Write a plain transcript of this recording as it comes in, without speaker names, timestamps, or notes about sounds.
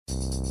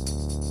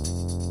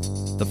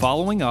The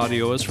following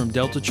audio is from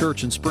Delta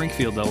Church in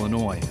Springfield,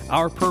 Illinois.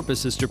 Our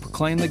purpose is to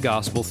proclaim the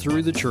gospel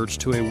through the church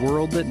to a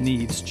world that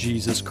needs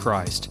Jesus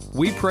Christ.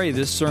 We pray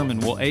this sermon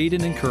will aid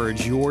and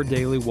encourage your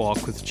daily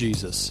walk with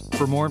Jesus.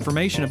 For more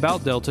information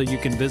about Delta, you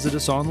can visit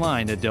us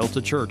online at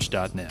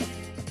deltachurch.net.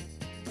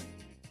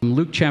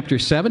 Luke chapter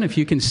 7, if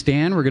you can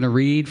stand, we're going to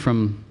read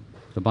from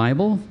the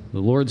Bible, the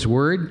Lord's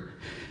Word.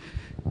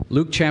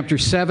 Luke chapter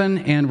 7,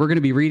 and we're going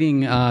to be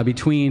reading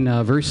between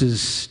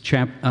verses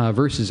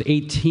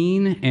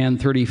 18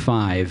 and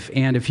 35.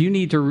 And if you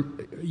need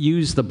to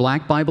use the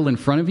black Bible in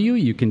front of you,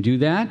 you can do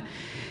that.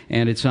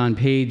 And it's on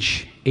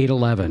page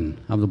 811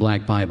 of the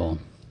black Bible.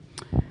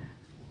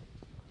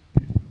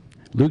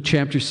 Luke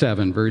chapter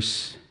 7,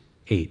 verse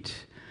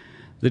 8.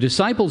 The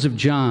disciples of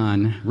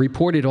John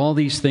reported all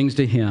these things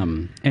to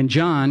him. And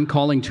John,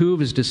 calling two of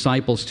his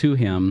disciples to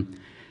him,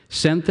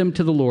 sent them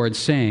to the Lord,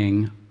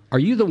 saying, "Are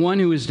you the one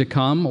who is to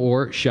come,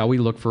 or shall we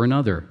look for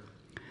another?"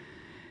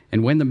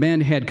 And when the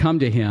men had come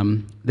to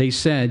him, they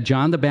said,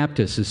 "John the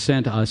Baptist has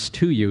sent us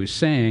to you,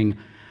 saying,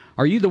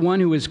 'Are you the one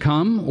who is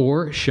come,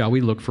 or shall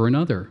we look for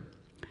another?'"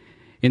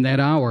 In that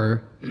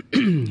hour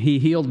he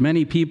healed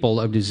many people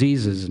of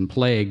diseases and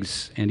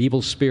plagues and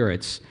evil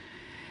spirits,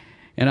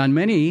 and on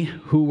many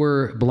who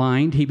were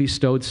blind he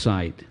bestowed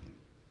sight.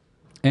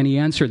 And he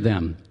answered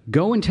them,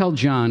 "Go and tell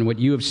John what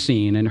you have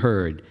seen and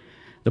heard.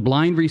 The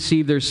blind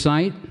receive their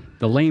sight,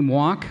 the lame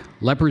walk,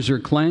 lepers are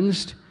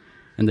cleansed,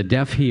 and the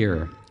deaf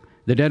hear.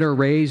 The dead are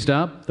raised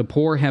up, the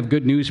poor have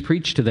good news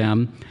preached to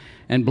them,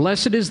 and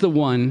blessed is the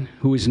one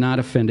who is not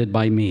offended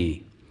by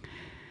me."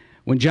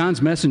 When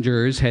John's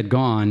messengers had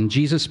gone,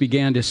 Jesus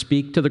began to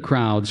speak to the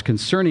crowds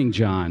concerning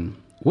John.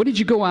 "What did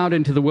you go out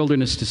into the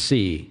wilderness to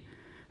see?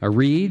 A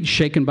reed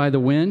shaken by the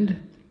wind?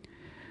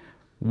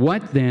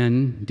 What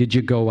then did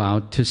you go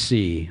out to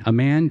see? A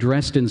man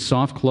dressed in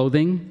soft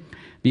clothing?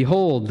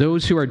 Behold,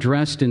 those who are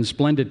dressed in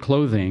splendid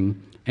clothing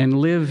and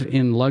live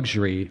in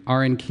luxury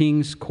are in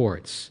king's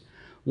courts.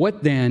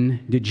 What then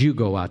did you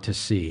go out to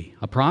see?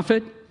 A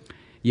prophet?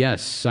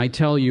 Yes, I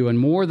tell you, and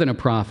more than a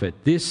prophet.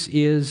 This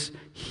is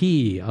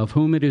he of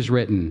whom it is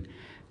written,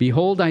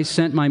 'Behold, I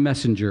sent my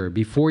messenger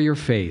before your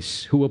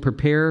face, who will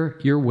prepare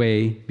your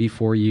way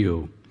before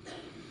you.'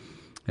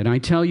 And I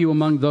tell you,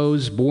 among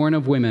those born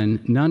of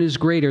women, none is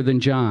greater than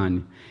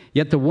John.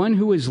 Yet the one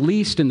who is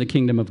least in the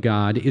kingdom of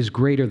God is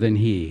greater than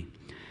he."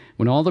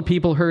 When all the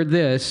people heard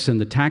this,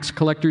 and the tax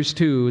collectors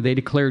too, they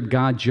declared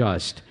God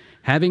just,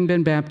 having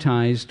been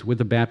baptized with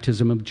the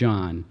baptism of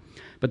John.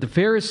 But the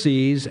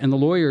Pharisees and the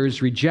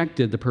lawyers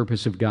rejected the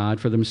purpose of God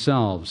for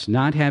themselves,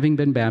 not having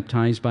been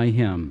baptized by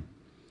him.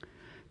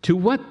 "To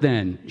what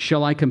then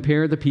shall I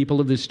compare the people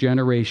of this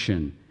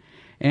generation?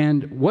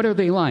 And what are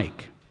they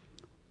like?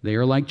 They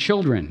are like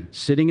children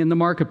sitting in the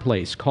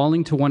marketplace,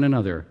 calling to one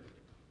another.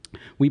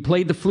 'We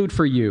played the flute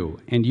for you,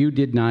 and you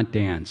did not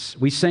dance.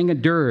 We sang a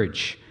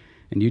dirge,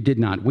 and you did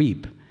not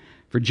weep.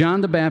 For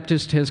John the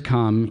Baptist has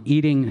come,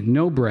 eating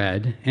no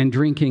bread and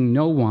drinking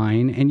no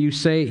wine, and you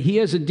say, he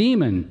has a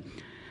demon.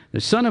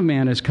 The Son of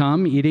Man has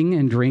come, eating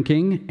and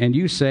drinking, and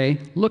you say,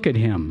 look at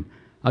him,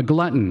 a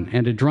glutton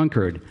and a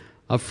drunkard,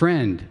 a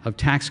friend of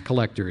tax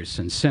collectors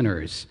and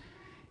sinners.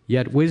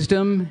 Yet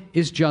wisdom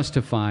is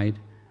justified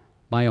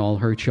by all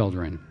her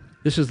children."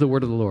 This is the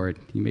word of the Lord.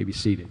 You may be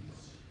seated.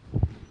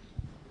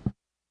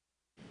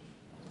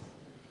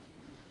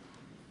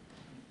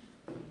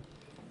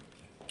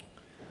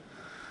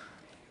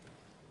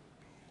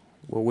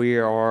 Well, we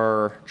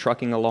are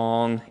trucking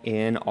along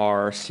in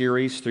our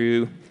series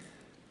through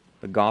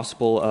the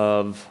Gospel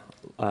of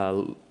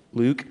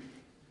Luke,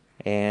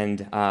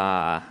 and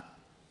I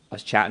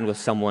was chatting with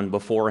someone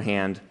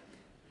beforehand,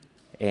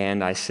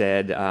 and I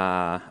said,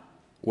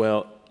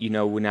 well, you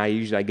know, when I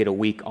usually get a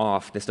week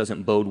off, this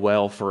doesn't bode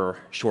well for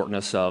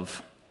shortness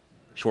of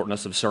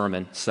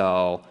sermon.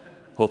 So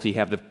hopefully you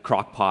have the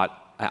crock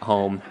pot at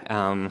home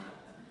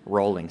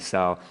rolling.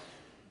 So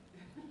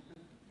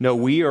no,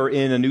 we are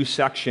in a new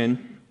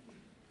section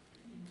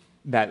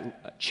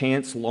that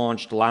Chance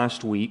launched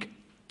last week,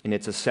 and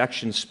it's a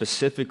section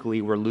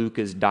specifically where Luke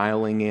is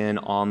dialing in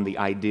on the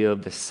idea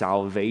of the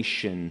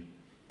salvation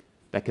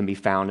that can be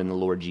found in the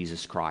Lord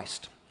Jesus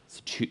Christ. It's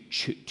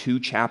a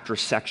two-chapter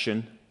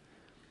section,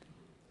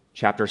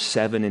 chapter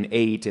 7 and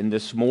 8, and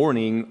this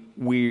morning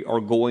we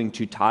are going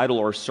to title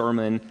our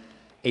sermon,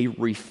 "A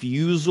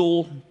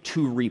Refusal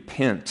to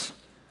Repent."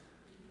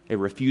 A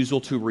refusal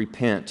to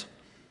repent.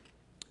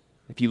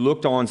 If you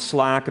looked on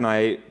Slack, and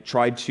I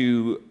tried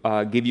to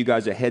give you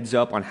guys a heads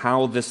up on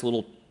how this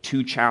little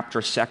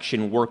two-chapter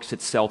section works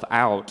itself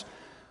out,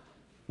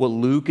 what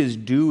Luke is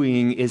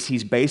doing is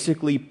he's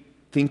basically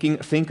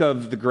think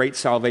of the great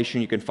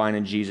salvation you can find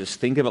in Jesus.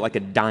 Think of it like a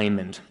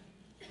diamond.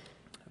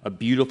 A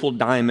beautiful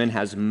diamond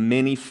has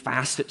many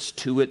facets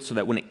to it so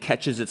that when it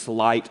catches its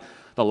light,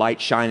 the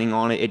light shining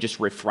on it, it just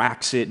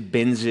refracts it,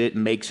 bends it,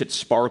 makes it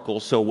sparkle.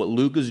 So what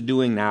Luke is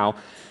doing now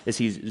is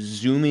he's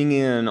zooming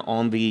in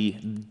on the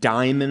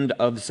diamond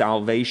of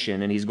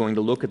salvation, and he's going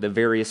to look at the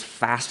various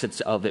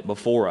facets of it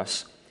before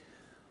us.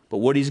 But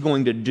what he's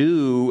going to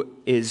do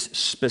is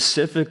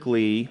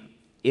specifically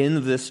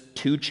in this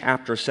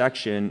 2-chapter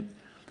section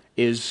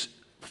is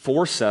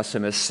force us,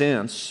 in a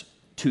sense,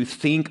 to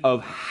think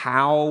of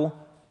how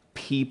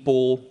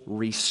people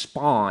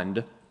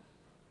respond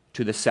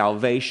to the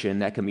salvation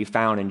that can be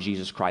found in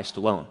Jesus Christ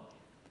alone.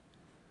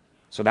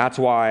 So that's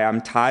why I'm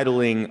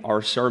titling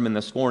our sermon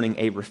this morning,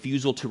 A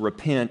Refusal to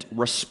Repent,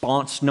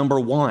 Response Number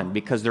 1,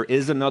 because there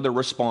is another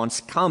response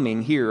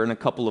coming here in a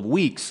couple of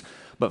weeks.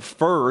 But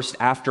first,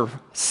 after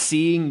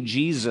seeing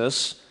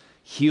Jesus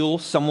heal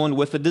someone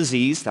with a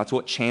disease, that's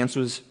what Chance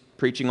was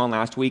preaching on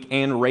last week,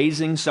 and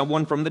raising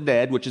someone from the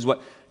dead, which is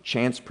what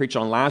Chance preached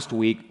on last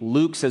week,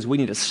 Luke says we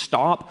need to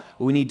stop,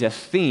 we need to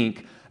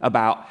think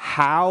about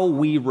how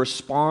we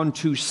respond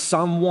to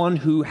someone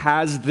who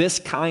has this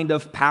kind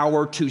of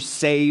power to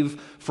save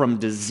from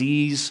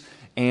disease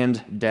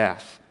and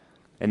death.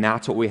 And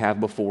that's what we have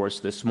before us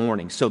this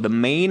morning. So the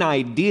main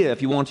idea,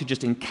 if you want to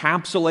just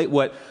encapsulate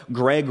what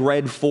Greg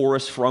read for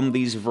us from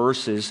these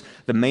verses,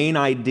 the main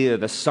idea,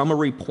 the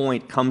summary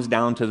point comes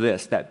down to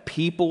this, that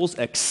people's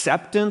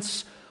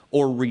acceptance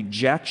or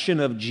rejection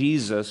of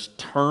Jesus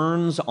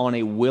turns on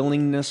a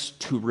willingness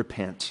to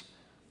repent.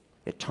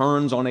 It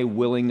turns on a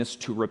willingness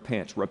to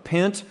repent.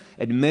 Repent,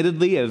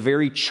 admittedly, a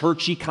very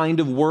churchy kind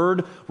of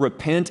word.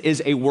 Repent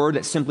is a word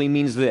that simply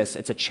means this.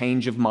 It's a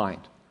change of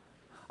mind.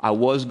 I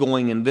was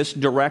going in this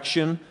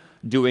direction,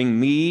 doing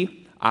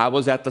me. I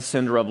was at the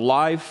center of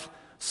life.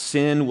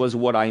 Sin was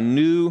what I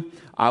knew.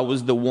 I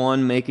was the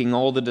one making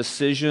all the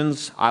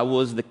decisions. I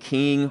was the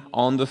king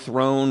on the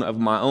throne of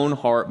my own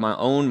heart, my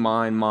own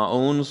mind, my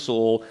own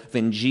soul.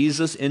 Then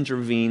Jesus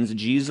intervenes.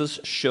 Jesus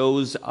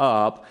shows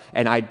up,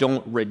 and I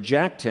don't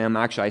reject him.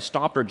 Actually, I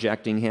stop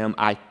rejecting him.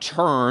 I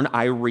turn.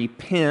 I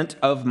repent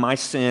of my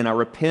sin. I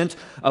repent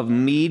of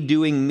me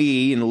doing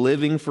me and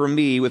living for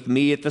me, with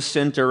me at the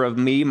center of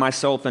me,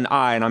 myself, and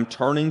I. And I'm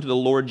turning to the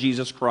Lord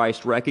Jesus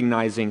Christ,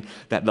 recognizing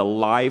that the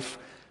life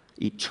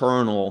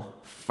eternal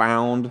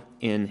found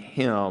in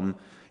him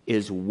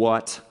is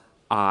what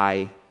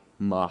I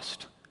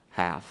must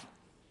have.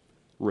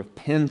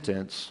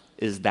 Repentance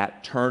is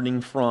that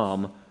turning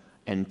from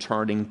and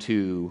turning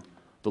to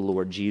the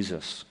Lord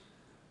Jesus.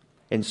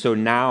 And so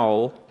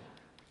now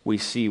we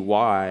see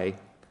why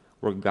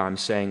I'm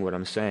saying what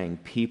I'm saying.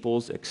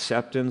 People's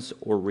acceptance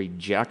or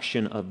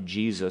rejection of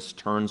Jesus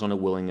turns on a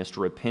willingness to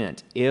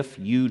repent. If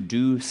you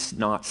do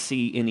not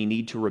see any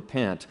need to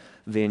repent,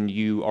 then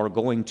you are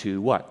going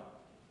to what?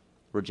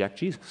 Reject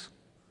Jesus.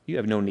 You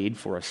have no need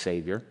for a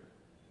Savior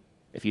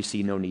if you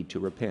see no need to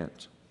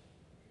repent.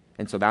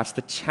 And so that's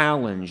the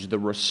challenge, the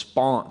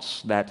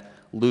response that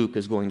Luke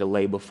is going to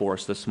lay before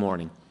us this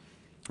morning.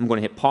 I'm going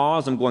to hit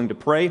pause. I'm going to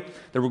pray.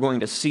 Then we're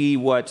going to see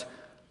what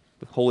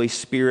the Holy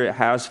Spirit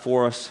has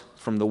for us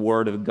from the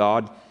Word of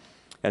God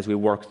as we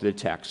work through the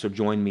text. So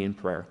join me in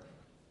prayer.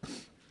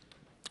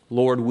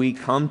 Lord, we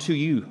come to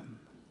you.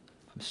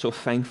 I'm so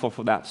thankful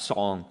for that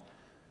song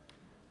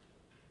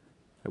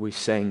that we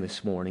sang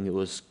this morning. It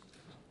was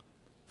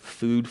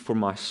food for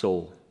my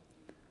soul.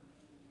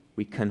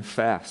 We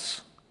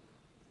confess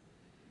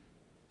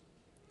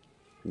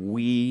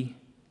we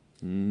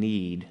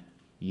need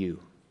you.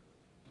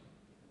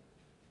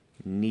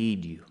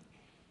 Need you.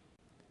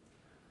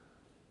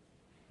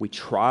 We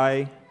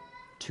try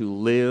to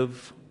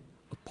live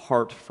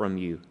apart from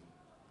you,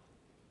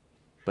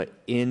 but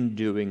in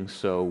doing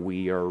so,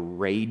 we are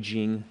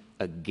raging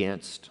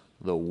against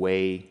the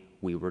way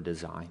we were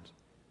designed.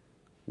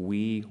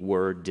 We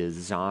were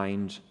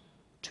designed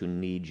to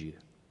need you.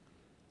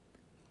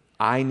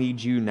 I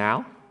need you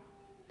now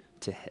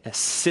to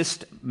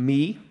assist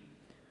me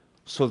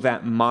so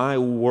that my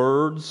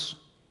words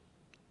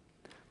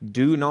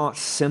do not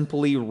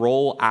simply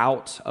roll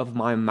out of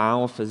my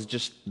mouth as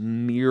just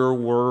mere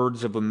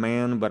words of a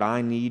man, but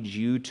I need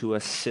you to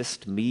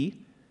assist me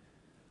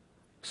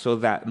so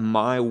that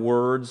my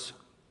words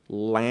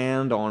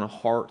land on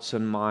hearts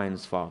and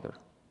minds, Father,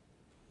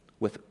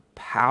 with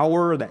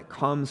power that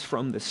comes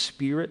from the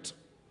Spirit,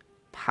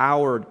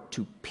 power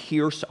to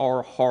pierce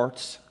our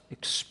hearts,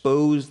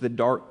 expose the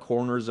dark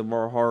corners of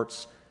our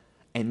hearts,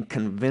 and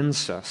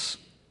convince us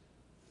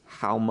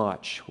how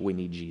much we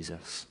need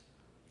Jesus.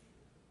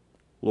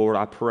 Lord,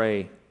 I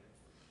pray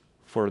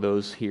for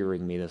those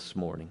hearing me this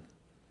morning.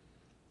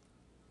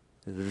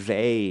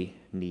 They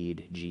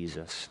need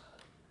Jesus.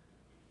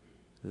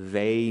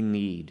 They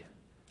need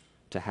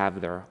to have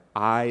their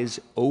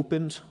eyes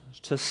opened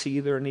to see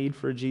their need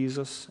for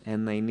Jesus,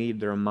 and they need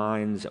their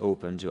minds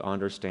open to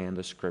understand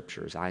the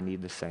Scriptures. I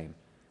need the same.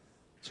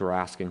 So we're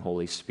asking,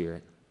 Holy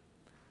Spirit,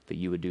 that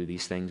you would do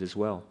these things as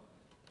well.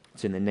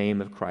 It's in the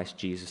name of Christ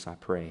Jesus I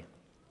pray.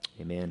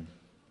 Amen.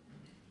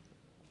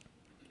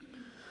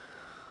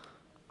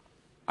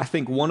 I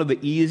think one of the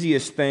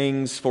easiest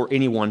things for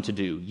anyone to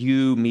do,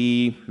 you,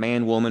 me,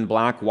 man, woman,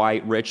 black,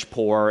 white, rich,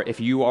 poor, if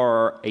you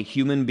are a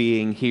human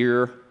being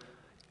here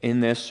in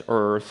this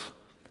earth,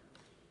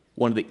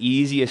 one of the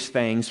easiest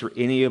things for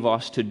any of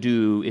us to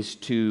do is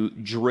to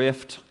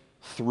drift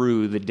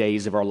through the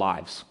days of our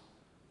lives.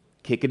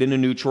 Kick it into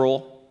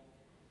neutral,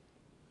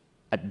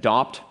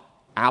 adopt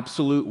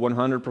absolute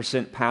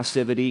 100%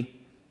 passivity,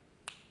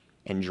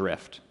 and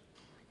drift.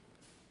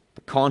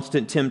 The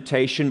constant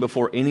temptation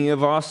before any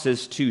of us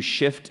is to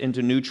shift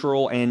into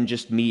neutral and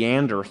just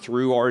meander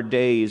through our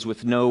days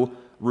with no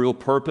real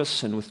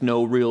purpose and with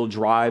no real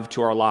drive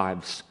to our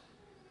lives.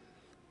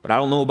 But I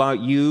don't know about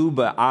you,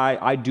 but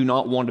I do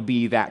not want to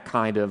be that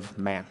kind of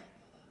man.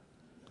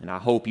 And I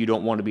hope you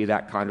don't want to be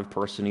that kind of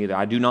person either.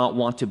 I do not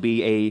want to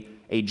be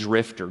a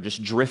drifter,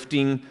 just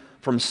drifting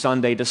from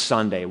Sunday to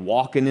Sunday,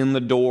 walking in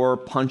the door,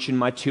 punching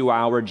my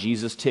 2-hour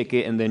Jesus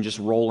ticket, and then just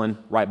rolling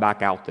right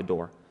back out the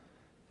door.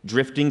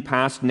 Drifting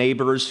past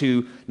neighbors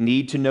who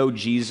need to know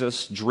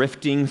Jesus,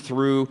 drifting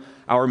through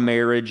our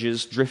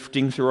marriages,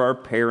 drifting through our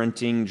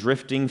parenting,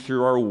 drifting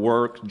through our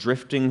work,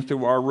 drifting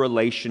through our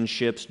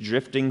relationships,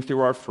 drifting through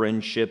our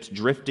friendships,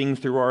 drifting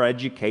through our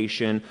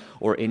education,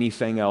 or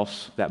anything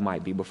else that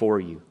might be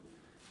before you.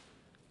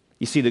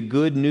 You see, the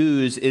good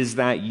news is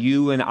that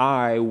you and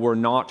I were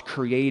not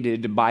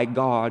created by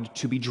God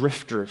to be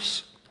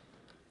drifters.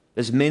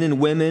 As men and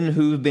women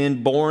who've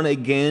been born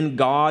again,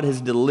 God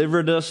has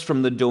delivered us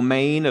from the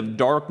domain of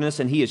darkness,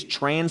 and He has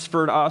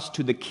transferred us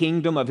to the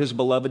kingdom of His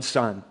beloved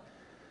Son.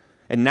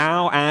 And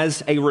now,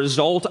 as a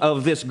result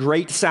of this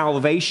great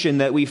salvation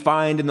that we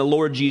find in the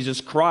Lord Jesus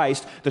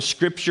Christ, the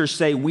Scriptures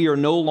say we are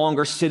no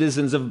longer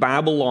citizens of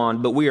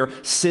Babylon, but we are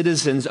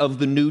citizens of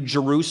the New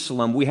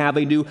Jerusalem. We have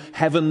a new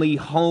heavenly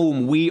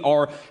home. We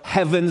are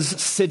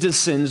heaven's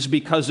citizens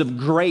because of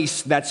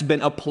grace that's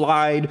been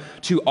applied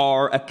to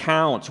our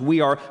account.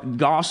 We are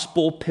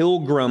gospel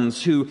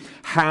pilgrims who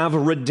have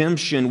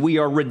redemption. We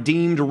are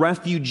redeemed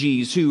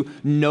refugees who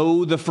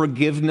know the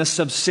forgiveness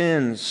of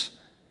sins.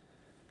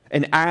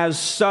 And as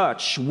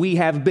such, we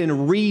have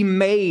been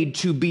remade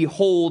to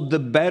behold the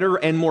better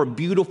and more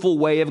beautiful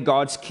way of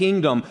God's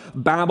kingdom.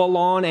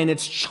 Babylon and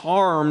its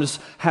charms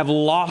have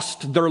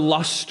lost their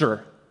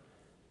luster,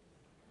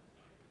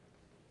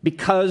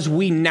 because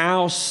we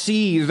now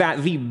see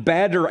that the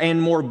better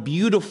and more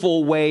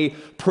beautiful way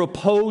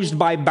proposed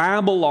by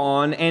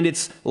Babylon and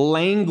its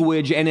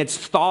language and its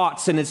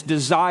thoughts and its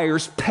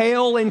desires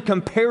pale in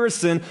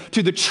comparison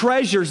to the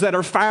treasures that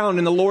are found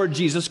in the Lord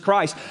Jesus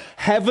Christ.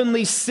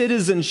 Heavenly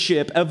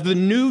citizenship of the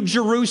New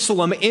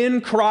Jerusalem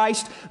in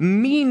Christ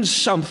means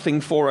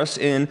something for us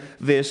in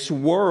this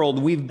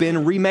world. We've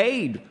been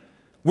remade.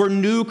 We're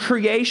new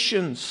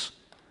creations.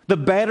 The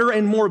better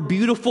and more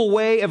beautiful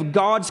way of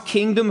God's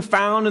kingdom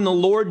found in the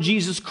Lord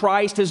Jesus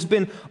Christ has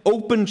been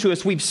open to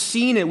us. We've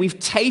seen it. We've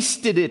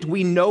tasted it.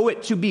 We know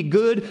it to be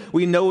good.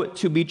 We know it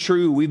to be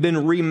true. We've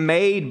been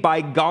remade by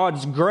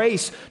God's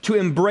grace to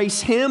embrace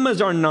Him as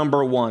our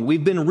number one.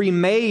 We've been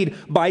remade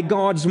by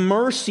God's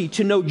mercy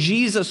to know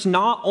Jesus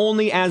not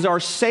only as our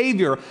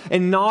Savior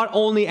and not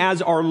only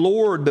as our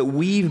Lord, but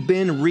we've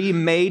been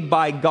remade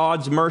by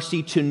God's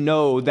mercy to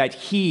know that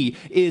He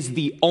is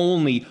the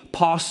only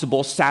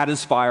possible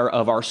satisfier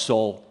of our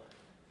soul.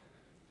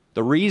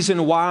 The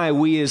reason why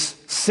we as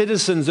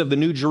citizens of the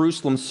New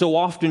Jerusalem so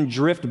often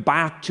drift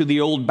back to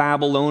the old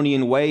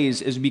Babylonian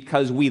ways is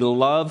because we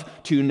love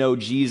to know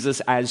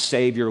Jesus as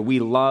Savior. We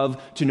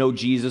love to know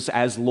Jesus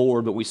as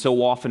Lord, but we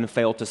so often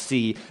fail to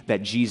see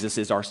that Jesus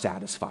is our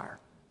satisfier.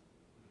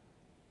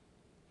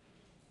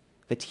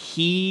 That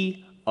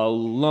He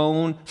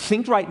alone,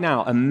 think right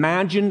now,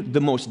 imagine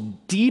the most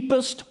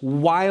deepest,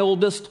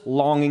 wildest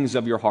longings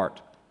of your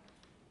heart.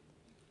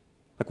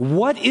 Like,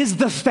 what is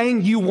the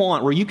thing you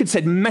want where you could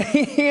say,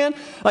 man,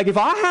 like if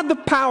I had the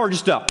power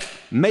just to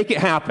make it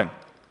happen,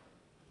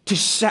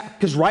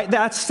 because right,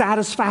 that's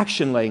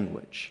satisfaction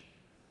language.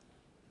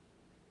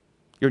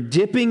 You're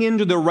dipping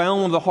into the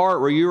realm of the heart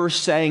where you're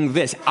saying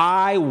this,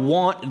 I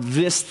want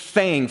this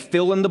thing,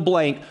 fill in the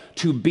blank,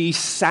 to be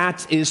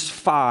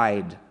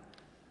satisfied.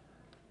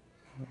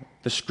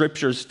 The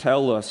Scriptures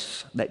tell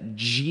us that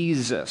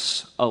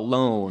Jesus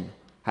alone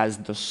has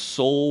the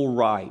sole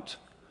right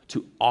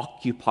to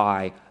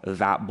occupy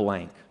that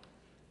blank.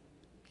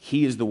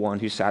 He is the one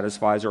who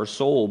satisfies our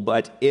soul.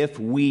 But if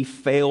we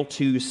fail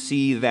to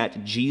see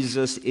that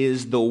Jesus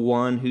is the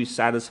one who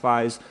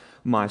satisfies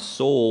my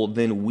soul,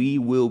 then we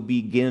will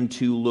begin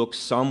to look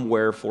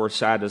somewhere for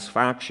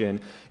satisfaction.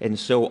 And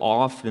so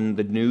often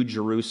the New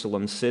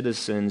Jerusalem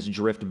citizens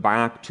drift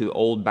back to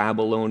old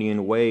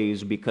Babylonian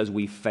ways because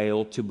we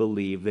fail to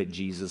believe that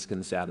Jesus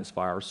can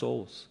satisfy our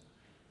souls.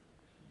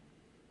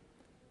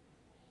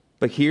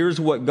 But here's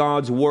what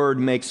God's Word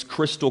makes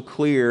crystal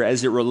clear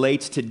as it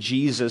relates to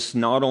Jesus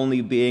not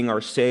only being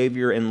our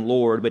Savior and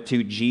Lord, but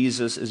to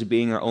Jesus as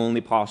being our only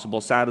possible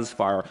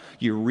satisfier.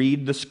 You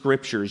read the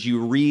Scriptures,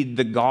 you read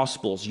the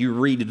Gospels, you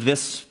read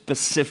this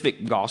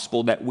specific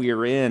Gospel that we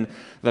are in,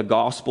 the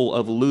Gospel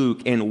of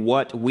Luke, and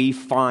what we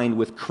find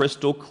with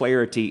crystal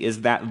clarity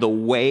is that the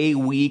way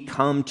we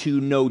come to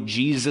know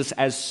Jesus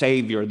as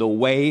Savior, the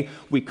way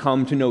we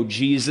come to know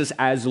Jesus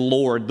as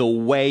Lord, the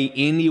way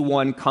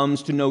anyone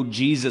comes to know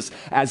Jesus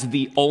as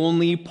the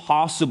only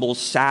possible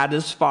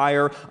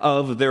satisfier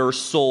of their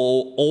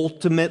soul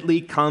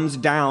ultimately comes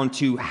down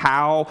to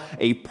how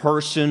a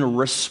person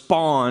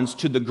responds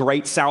to the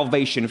great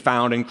salvation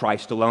found in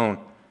Christ alone.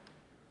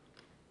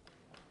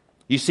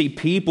 You see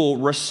people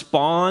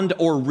respond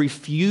or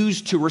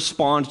refuse to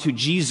respond to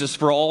Jesus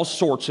for all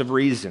sorts of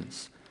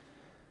reasons.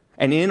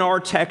 And in our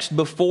text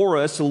before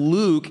us,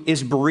 Luke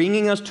is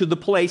bringing us to the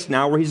place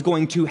now where he's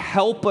going to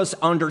help us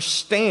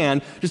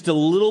understand just a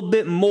little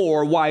bit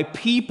more why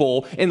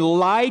people, in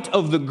light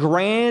of the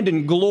grand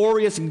and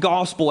glorious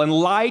gospel, in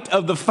light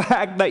of the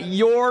fact that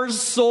your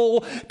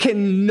soul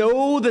can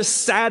know the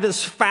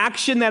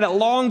satisfaction that it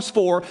longs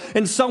for,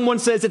 and someone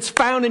says it's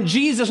found in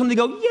Jesus, and they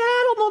go, yeah,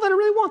 I don't know that I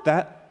really want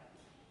that.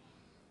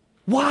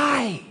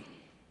 Why?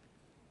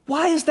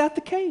 Why is that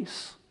the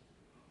case?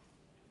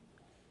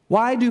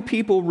 Why do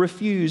people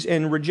refuse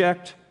and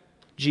reject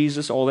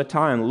Jesus all the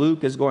time?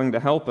 Luke is going to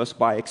help us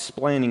by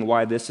explaining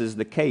why this is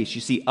the case.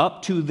 You see,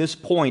 up to this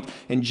point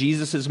in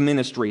Jesus'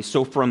 ministry,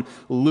 so from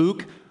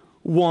Luke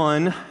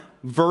 1,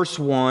 verse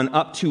 1,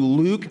 up to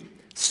Luke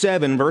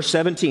 7, verse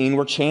 17,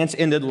 where Chance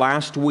ended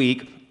last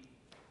week,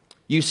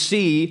 you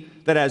see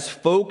that as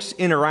folks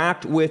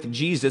interact with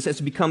Jesus, it's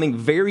becoming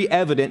very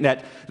evident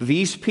that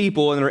these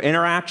people and their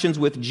interactions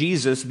with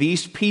Jesus,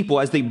 these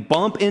people, as they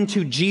bump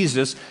into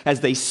Jesus,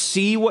 as they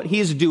see what he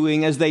is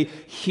doing, as they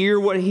hear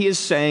what he is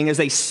saying, as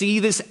they see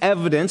this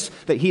evidence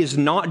that he is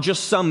not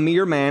just some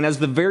mere man, as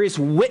the various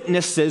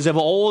witnesses of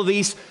all of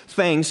these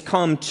things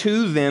come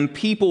to them,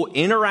 people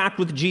interact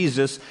with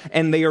Jesus,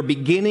 and they are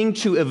beginning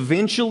to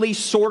eventually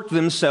sort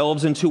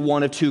themselves into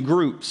one of two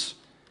groups.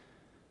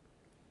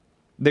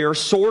 They are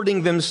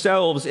sorting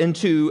themselves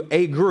into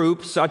a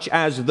group such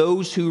as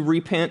those who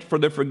repent for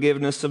the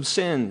forgiveness of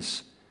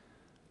sins.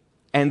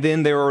 And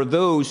then there are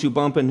those who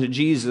bump into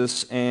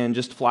Jesus and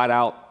just flat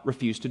out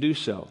refuse to do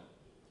so.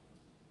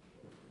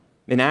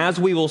 And as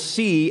we will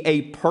see,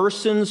 a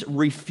person's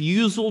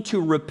refusal to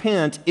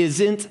repent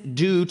isn't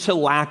due to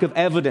lack of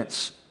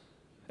evidence.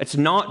 It's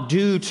not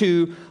due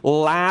to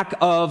lack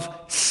of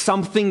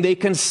something they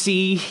can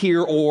see,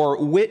 hear,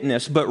 or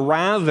witness, but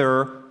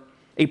rather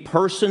a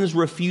person's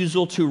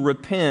refusal to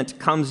repent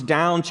comes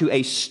down to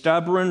a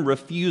stubborn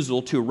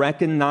refusal to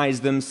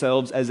recognize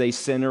themselves as a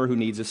sinner who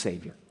needs a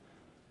Savior.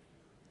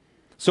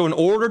 So in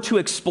order to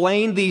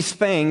explain these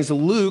things,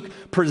 Luke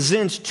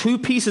presents two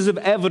pieces of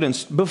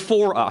evidence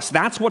before us.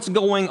 That's what's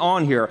going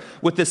on here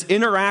with this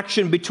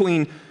interaction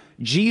between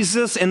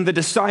Jesus and the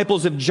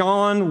disciples of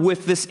John,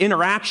 with this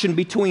interaction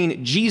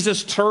between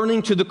Jesus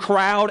turning to the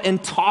crowd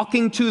and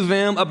talking to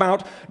them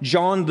about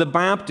John the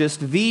Baptist.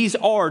 These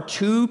are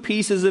two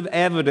pieces of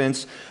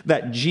evidence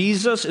that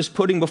Jesus is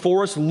putting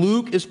before us,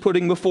 Luke is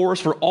putting before us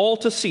for all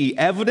to see.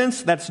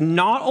 Evidence that's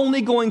not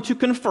only going to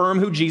confirm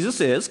who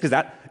Jesus is, because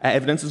that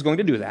evidence is going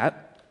to do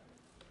that,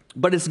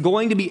 but it's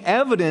going to be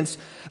evidence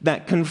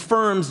that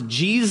confirms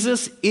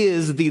Jesus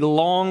is the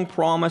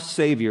long-promised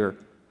Savior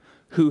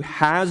who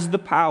has the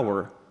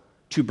power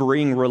to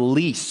bring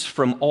release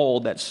from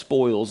all that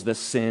spoils this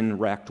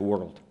sin-wrecked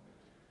world.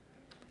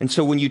 And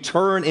so when you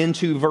turn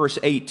into verse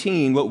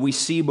 18, what we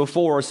see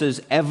before us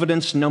is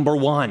evidence number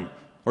one,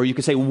 or you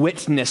could say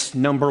witness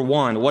number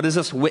one. What is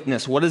this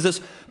witness? What is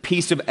this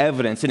piece of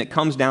evidence? And it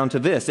comes down to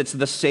this. It's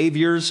the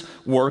Savior's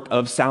work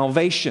of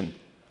salvation.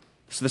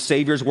 It's the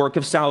Savior's work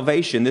of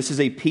salvation. This is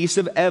a piece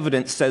of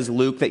evidence, says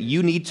Luke, that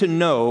you need to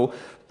know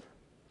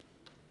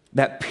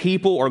that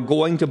people are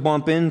going to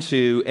bump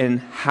into and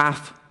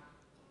have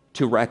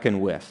to reckon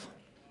with.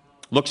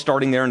 Look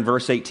starting there in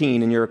verse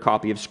 18 in your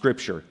copy of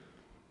Scripture.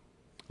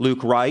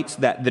 Luke writes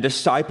that the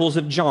disciples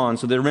of John,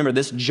 so that remember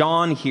this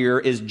John here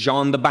is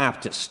John the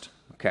Baptist,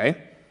 okay?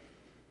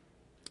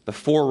 The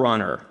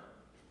forerunner,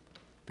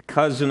 the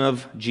cousin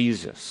of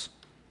Jesus.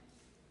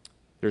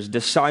 There's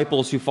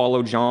disciples who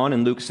follow John,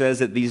 and Luke says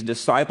that these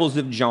disciples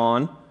of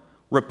John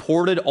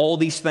reported all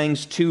these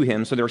things to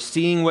him. So they're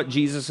seeing what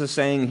Jesus is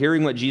saying,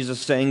 hearing what Jesus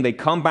is saying. They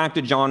come back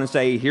to John and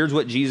say, here's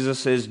what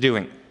Jesus is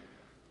doing.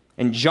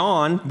 And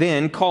John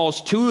then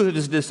calls two of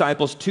his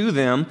disciples to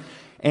them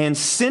and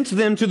sent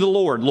them to the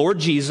Lord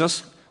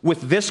Jesus, with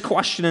this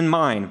question in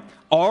mind: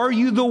 are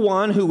you the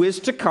one who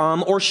is to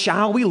come, or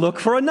shall we look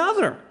for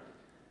another?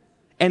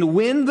 And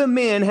when the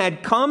men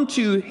had come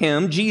to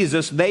him,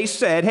 Jesus, they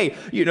said, hey,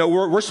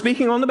 we're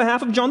speaking on the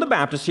behalf of John the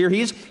Baptist here.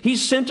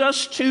 He's sent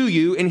us to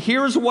you, and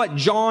here's what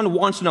John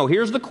wants to know.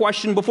 Here's the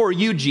question before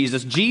you,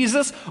 Jesus.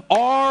 Jesus,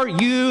 are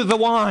you the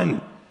one?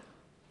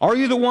 Are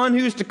you the one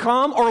who's to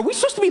come? Or are we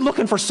supposed to be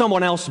looking for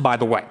someone else, by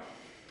the way?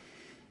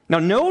 Now,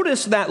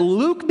 notice that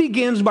Luke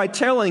begins by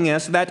telling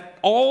us that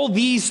all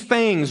these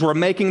things were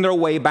making their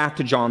way back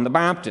to John the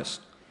Baptist.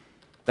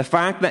 The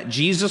fact that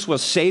Jesus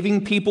was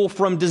saving people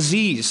from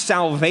disease,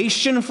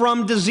 salvation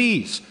from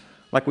disease,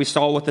 like we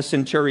saw with the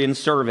centurion's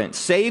servant,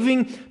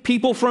 saving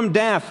people from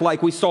death,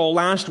 like we saw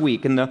last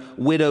week in the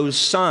widow's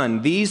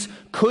son. These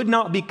could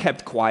not be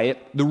kept quiet.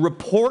 The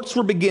reports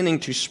were beginning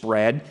to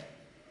spread.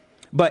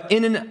 But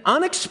in an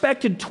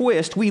unexpected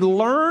twist, we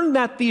learn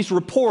that these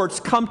reports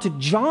come to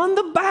John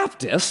the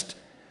Baptist,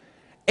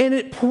 and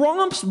it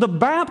prompts the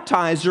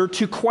baptizer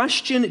to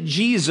question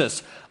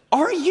Jesus.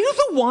 Are you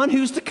the one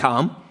who's to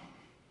come?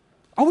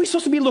 Are we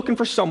supposed to be looking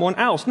for someone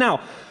else?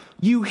 Now,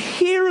 you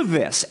hear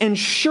this, and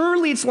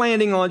surely it's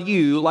landing on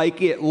you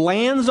like it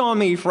lands on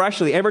me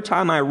freshly every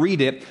time I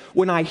read it.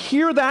 When I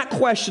hear that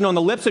question on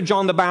the lips of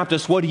John the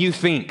Baptist, what do you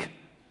think?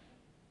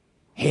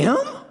 Him?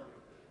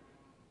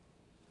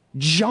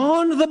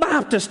 John the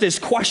Baptist is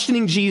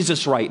questioning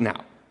Jesus right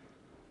now.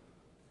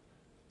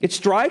 It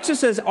strikes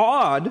us as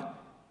odd,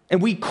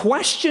 and we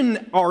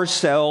question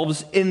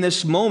ourselves in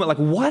this moment, like,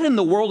 what in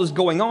the world is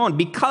going on?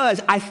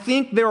 Because I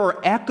think there are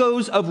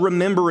echoes of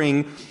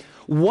remembering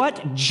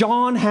what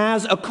John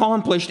has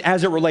accomplished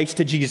as it relates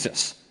to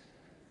Jesus.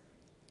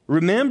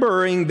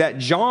 Remembering that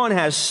John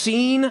has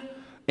seen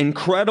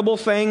incredible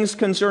things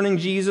concerning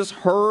Jesus,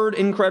 heard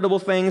incredible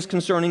things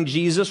concerning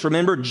Jesus.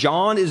 Remember,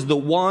 John is the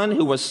one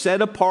who was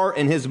set apart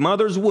in his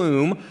mother's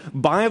womb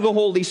by the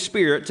Holy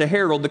Spirit to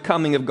herald the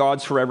coming of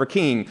God's forever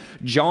King.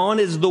 John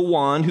is the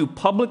one who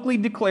publicly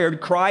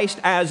declared Christ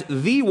as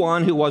the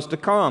one who was to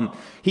come.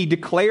 He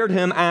declared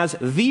him as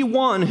the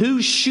one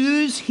whose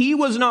shoes he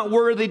was not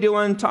worthy to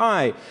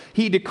untie.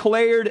 He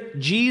declared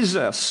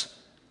Jesus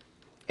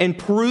and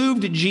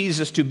proved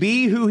Jesus to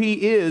be who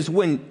he is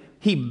when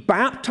he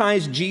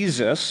baptized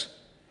Jesus,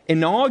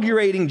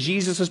 inaugurating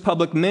Jesus'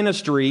 public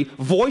ministry,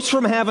 voice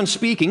from heaven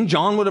speaking.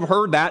 John would have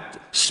heard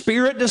that.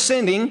 Spirit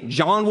descending.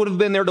 John would have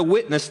been there to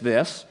witness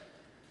this.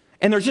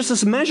 And there's just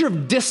this measure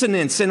of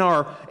dissonance in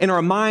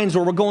our minds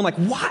where we're going like,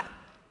 what?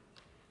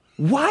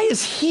 Why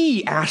is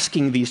he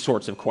asking these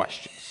sorts of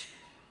questions?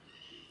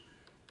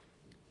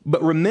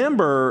 But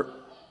remember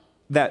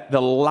that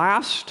the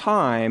last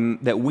time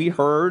that we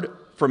heard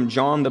from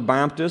John the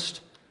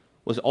Baptist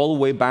was all the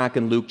way back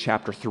in Luke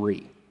chapter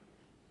 3.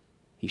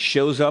 He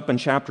shows up in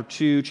chapter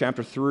 2,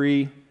 chapter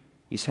 3.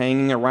 He's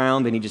hanging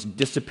around and he just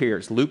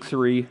disappears. Luke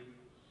 3,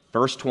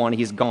 verse 20,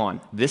 he's gone.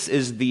 This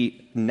is the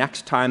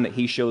next time that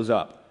he shows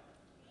up.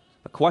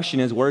 The question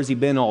is, where has he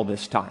been all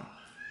this time?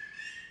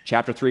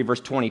 Chapter 3,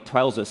 verse 20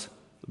 tells us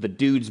the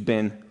dude's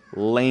been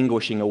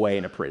languishing away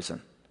in a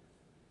prison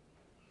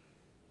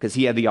because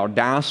he had the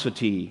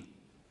audacity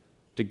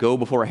to go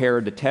before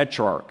Herod the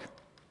Tetrarch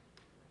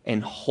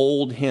and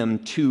hold him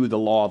to the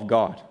law of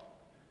God.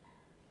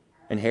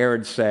 And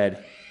Herod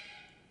said,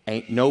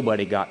 ain't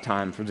nobody got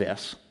time for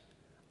this,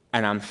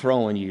 and I'm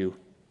throwing you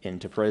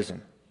into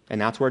prison.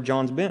 And that's where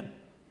John's been.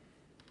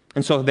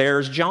 And so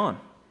there's John,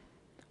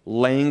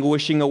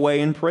 languishing away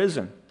in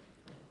prison.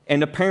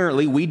 And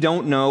apparently, we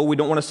don't know, we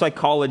don't want to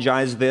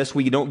psychologize this,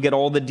 we don't get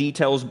all the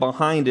details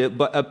behind it,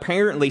 but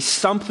apparently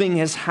something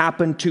has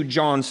happened to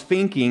John's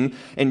thinking,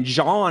 and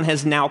John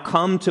has now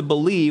come to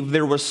believe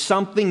there was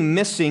something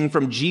missing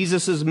from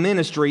Jesus'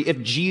 ministry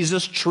if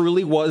Jesus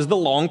truly was the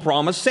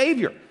long-promised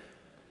Savior.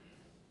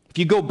 If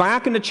you go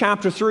back into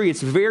chapter 3,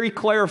 it's very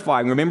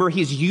clarifying. Remember,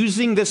 he's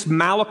using this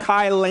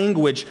Malachi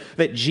language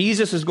that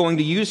Jesus is going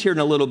to use here in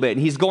a little bit.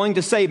 And he's going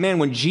to say, man,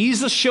 when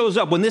Jesus shows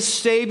up, when this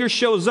Savior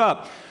shows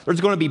up,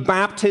 there's going to be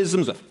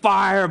baptisms of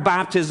fire,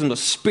 baptisms of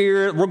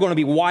Spirit. We're going to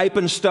be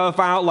wiping stuff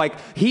out. Like,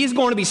 he's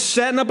going to be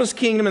setting up his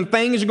kingdom and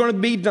things are going to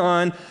be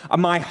done.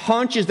 My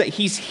hunch is that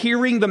he's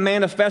hearing the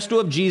manifesto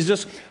of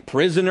Jesus.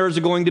 Prisoners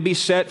are going to be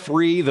set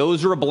free.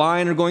 Those who are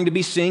blind are going to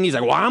be seeing. He's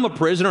like, well, I'm a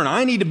prisoner and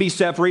I need to be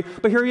set free.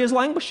 But here he is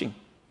languishing.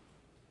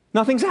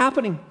 Nothing's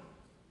happening.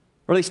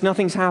 Or at least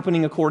nothing's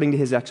happening according to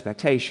his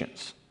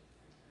expectations.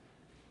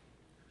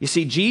 You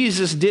see,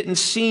 Jesus didn't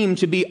seem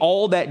to be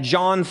all that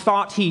John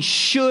thought he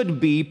should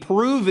be,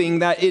 proving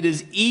that it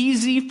is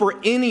easy for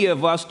any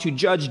of us to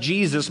judge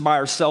Jesus by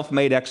our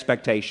self-made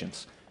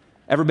expectations.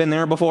 Ever been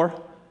there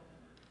before?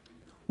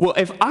 Well,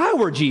 if I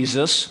were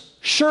Jesus,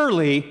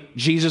 surely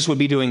Jesus would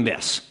be doing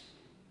this.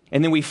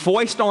 And then we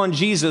foist on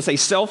Jesus a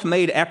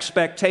self-made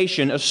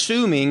expectation,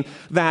 assuming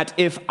that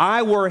if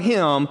I were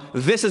him,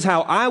 this is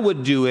how I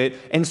would do it.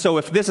 And so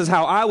if this is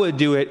how I would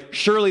do it,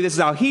 surely this is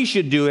how he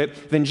should do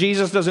it. Then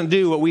Jesus doesn't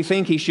do what we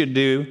think he should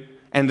do.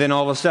 And then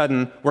all of a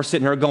sudden, we're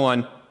sitting here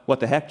going, what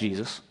the heck,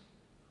 Jesus?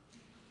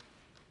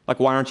 Like,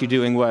 why aren't you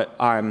doing what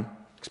I'm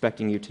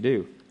expecting you to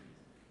do?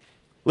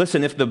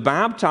 Listen, if the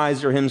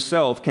baptizer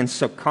himself can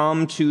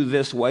succumb to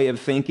this way of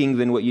thinking,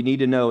 then what you need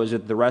to know is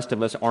that the rest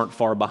of us aren't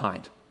far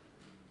behind.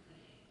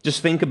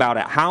 Just think about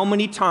it. How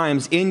many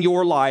times in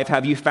your life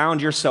have you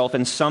found yourself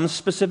in some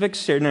specific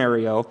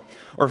scenario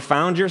or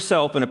found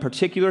yourself in a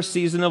particular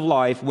season of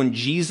life when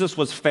Jesus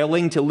was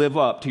failing to live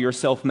up to your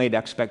self-made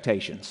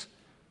expectations?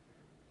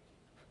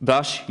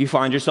 Thus, you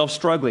find yourself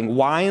struggling.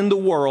 Why in the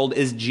world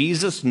is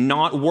Jesus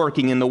not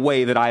working in the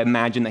way that I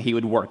imagined that he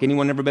would work?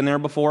 Anyone ever been there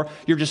before?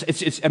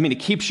 It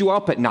keeps you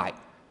up at night.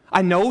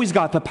 I know he's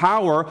got the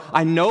power.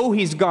 I know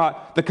he's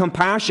got the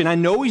compassion. I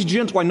know he's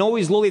gentle. I know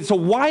he's lowly. So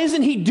why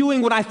isn't he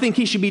doing what I think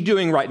he should be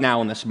doing right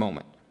now in this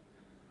moment?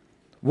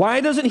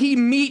 Why doesn't he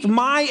meet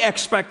my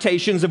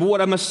expectations of what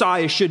a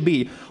Messiah should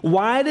be?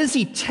 Why does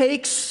he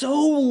take so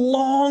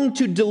long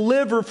to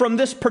deliver from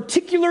this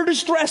particular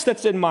distress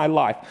that's in my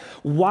life?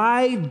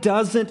 Why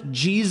doesn't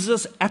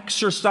Jesus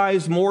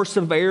exercise more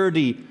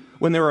severity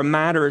when there are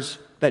matters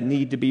that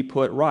need to be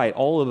put right?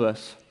 All of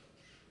us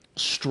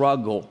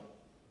struggle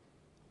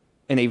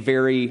in a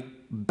very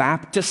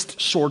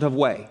Baptist sort of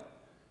way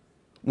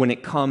when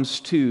it comes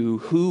to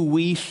who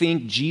we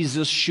think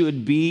Jesus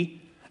should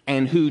be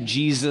and who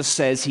Jesus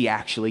says he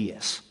actually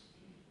is.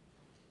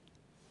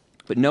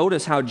 But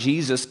notice how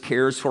Jesus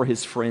cares for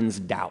his friend's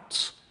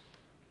doubts.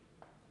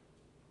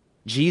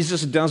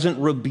 Jesus doesn't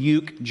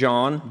rebuke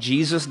John.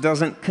 Jesus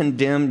doesn't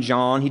condemn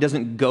John. He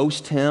doesn't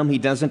ghost him. He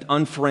doesn't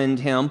unfriend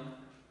him.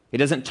 He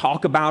doesn't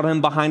talk about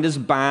him behind his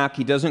back.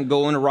 He doesn't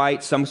go and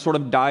write some sort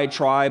of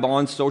diatribe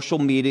on social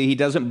media. He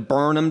doesn't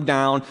burn him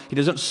down. He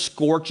doesn't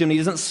scorch him. He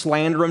doesn't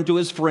slander him to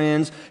his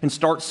friends and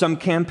start some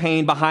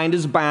campaign behind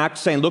his back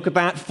saying, look at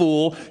that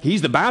fool.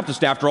 He's the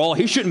Baptist after all.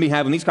 He shouldn't be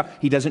having these.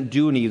 He doesn't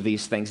do any of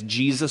these things.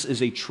 Jesus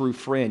is a true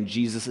friend.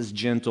 Jesus is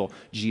gentle.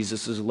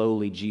 Jesus is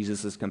lowly.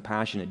 Jesus is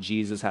compassionate.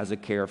 Jesus has a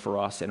care for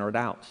us and our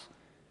doubts.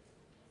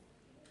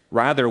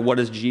 Rather, what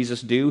does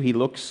Jesus do? He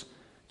looks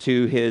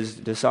to his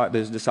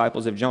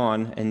disciples of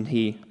John,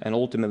 and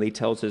ultimately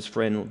tells his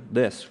friend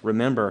this: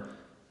 remember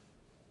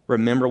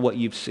what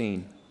you've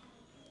seen.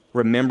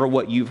 Remember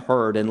what you've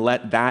heard, and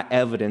let that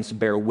evidence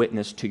bear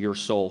witness to your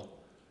soul.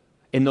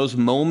 In those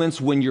moments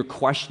when you're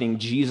questioning,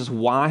 Jesus,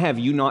 why have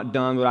you not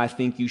done what I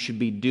think you should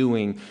be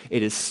doing?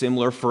 It is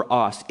similar for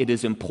us. It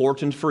is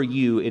important for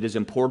you. It is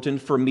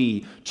important for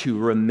me to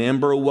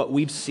remember what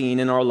we've seen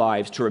in our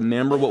lives, to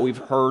remember what we've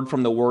heard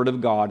from the Word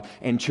of God,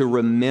 and to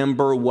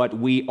remember what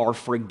we are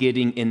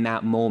forgetting in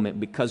that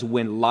moment. Because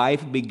when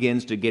life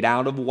begins to get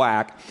out of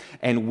whack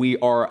and we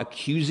are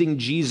accusing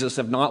Jesus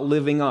of not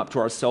living up to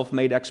our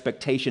self-made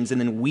expectations, and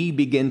then we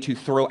begin to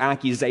throw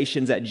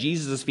accusations at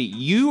Jesus' feet,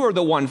 you are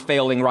the one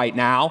failing right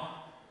now.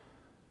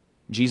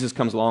 Jesus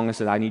comes along and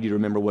says, I need you to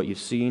remember what you've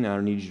seen.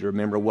 I need you to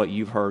remember what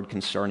you've heard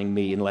concerning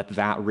me, and let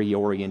that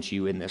reorient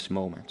you in this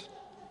moment.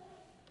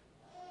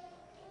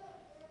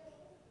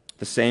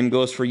 The same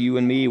goes for you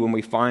and me when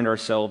we find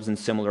ourselves in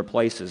similar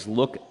places.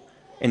 Look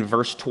in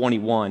verse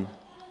 21.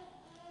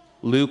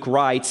 Luke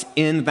writes,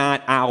 in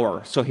that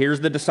hour. So here's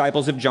the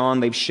disciples of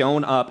John. They've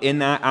shown up in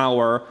that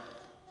hour.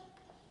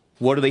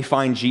 What do they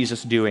find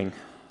Jesus doing?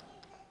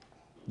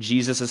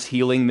 Jesus is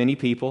healing many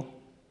people.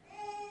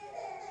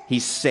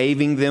 He's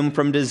saving them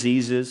from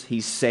diseases.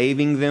 He's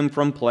saving them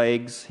from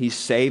plagues. He's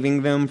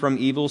saving them from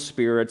evil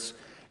spirits.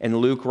 And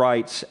Luke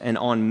writes, and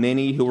on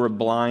many who were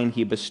blind,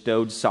 he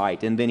bestowed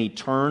sight. And then he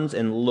turns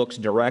and looks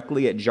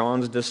directly at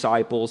John's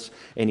disciples,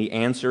 and he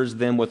answers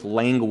them with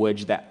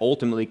language that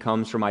ultimately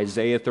comes from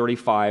Isaiah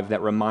 35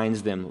 that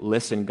reminds them,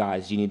 listen,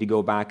 guys, you need to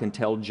go back and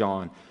tell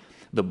John,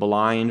 the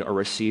blind are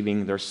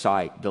receiving their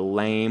sight. The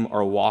lame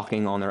are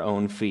walking on their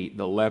own feet.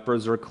 The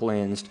lepers are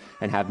cleansed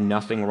and have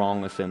nothing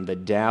wrong with them. The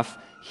deaf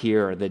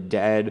hear. The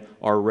dead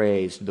are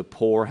raised. The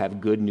poor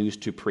have good news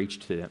to preach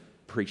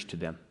to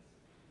them.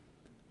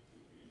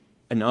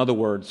 In other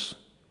words,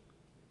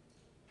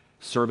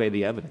 survey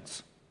the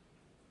evidence.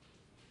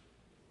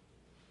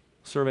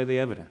 Survey the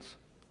evidence.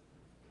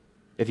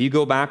 If you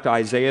go back to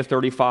Isaiah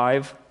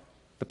 35,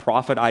 the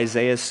prophet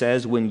Isaiah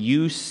says, when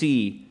you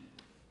see,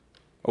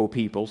 O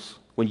peoples,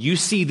 when you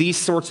see these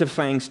sorts of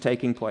things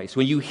taking place,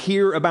 when you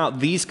hear about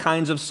these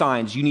kinds of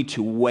signs, you need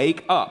to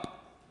wake up.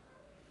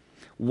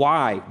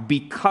 Why?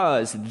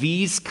 Because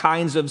these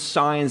kinds of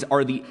signs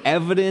are the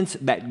evidence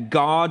that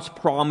God's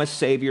promised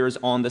Savior is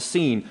on the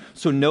scene.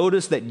 So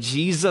notice that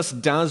Jesus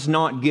does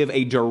not give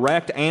a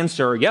direct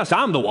answer, yes,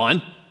 I'm the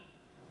one.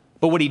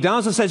 But what he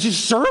does is says,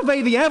 just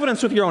survey the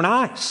evidence with your own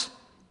eyes.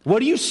 What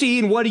do you see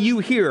and what do you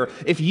hear?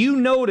 If you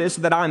notice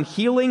that I'm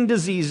healing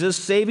diseases,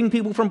 saving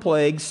people from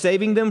plagues,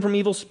 saving them from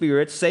evil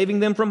spirits, saving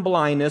them from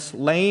blindness,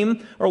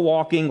 lame are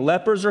walking,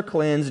 lepers are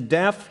cleansed,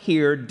 deaf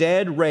hear,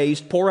 dead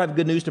raised, poor have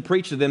good news to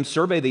preach to them,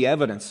 survey the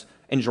evidence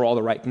and draw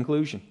the right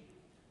conclusion.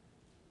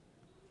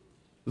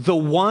 The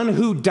one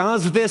who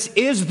does this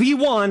is the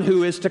one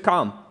who is to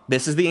come.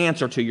 This is the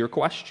answer to your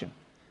question.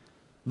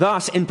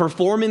 Thus, in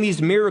performing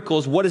these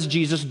miracles, what is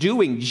Jesus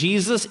doing?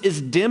 Jesus is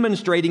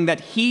demonstrating that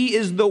he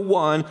is the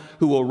one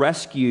who will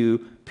rescue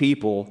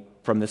people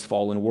from this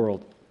fallen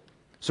world.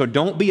 So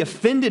don't be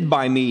offended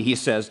by me, he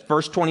says.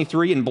 Verse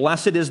 23, and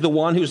blessed is the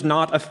one who's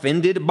not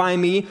offended by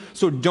me.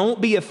 So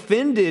don't be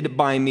offended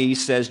by me,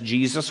 says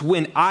Jesus,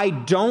 when I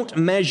don't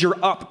measure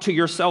up to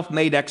your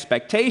self-made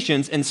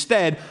expectations.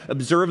 Instead,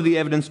 observe the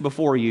evidence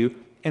before you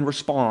and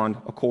respond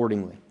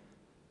accordingly.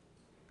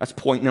 That's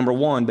point number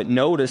one. But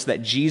notice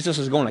that Jesus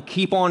is going to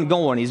keep on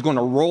going. He's going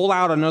to roll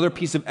out another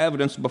piece of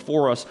evidence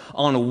before us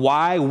on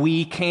why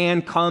we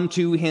can come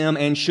to him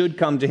and should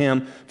come to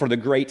him for the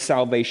great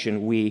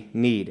salvation we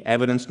need.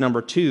 Evidence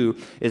number two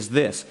is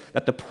this,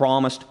 that the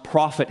promised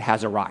prophet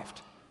has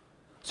arrived.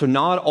 So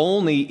not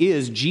only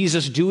is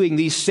Jesus doing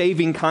these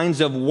saving kinds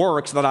of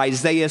works that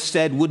Isaiah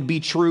said would be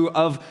true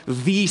of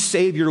the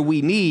Savior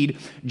we need,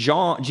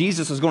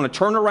 Jesus is going to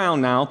turn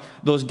around now.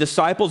 Those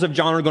disciples of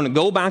John are going to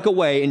go back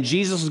away, and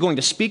Jesus is going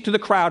to speak to the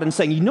crowd and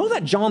say, you know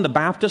that John the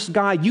Baptist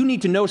guy? You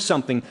need to know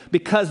something,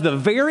 because the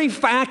very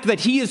fact that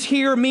he is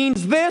here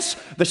means this,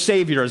 the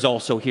Savior is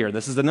also here.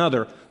 This is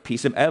another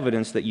piece of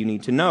evidence that you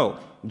need to know.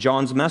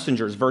 John's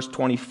messengers, verse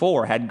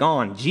 24, had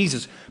gone.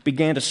 Jesus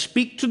began to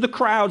speak to the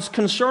crowds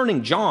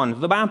concerning John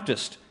the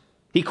Baptist.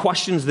 He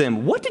questions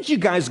them, what did you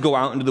guys go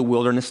out into the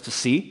wilderness to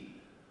see?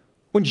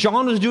 When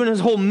John was doing his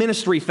whole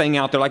ministry thing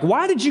out there, like,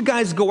 why did you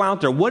guys go out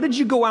there? What did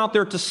you go out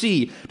there to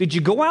see? Did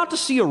you go out to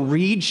see a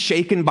reed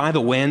shaken by the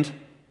wind?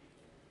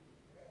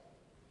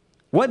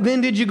 What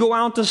then did you go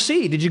out to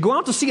see? Did you go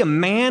out to see a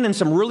man in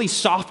some really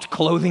soft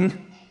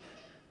clothing?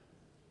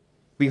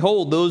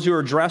 Behold, those who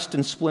are dressed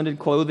in splendid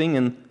clothing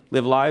and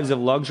live lives of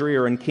luxury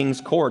are in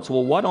king's courts.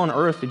 Well, what on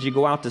earth did you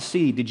go out to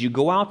see? Did you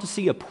go out to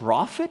see a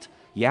prophet?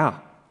 Yeah.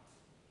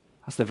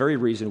 That's the very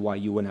reason why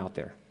you went out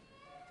there.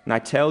 And I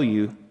tell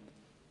you,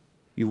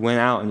 you went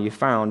out and you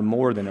found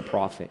more than a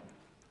prophet.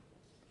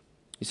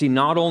 You see,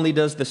 not only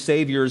does the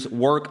Savior's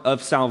work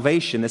of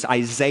salvation, this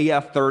Isaiah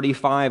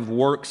 35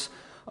 works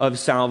of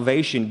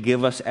salvation,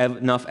 give us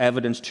enough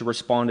evidence to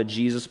respond to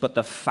Jesus, but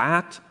the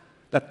fact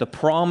that the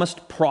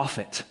promised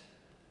prophet,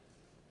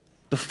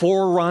 the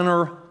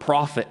forerunner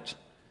prophet,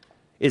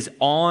 is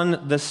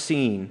on the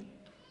scene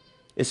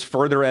is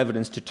further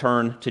evidence to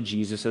turn to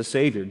Jesus as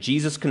Savior.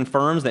 Jesus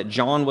confirms that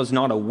John was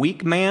not a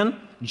weak man.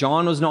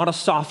 John was not a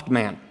soft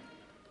man.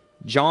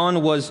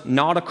 John was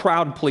not a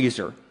crowd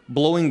pleaser,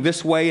 blowing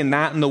this way and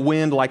that in the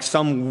wind like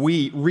some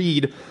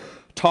reed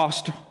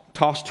tossed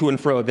to and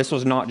fro. This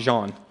was not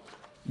John.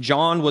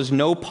 John was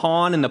no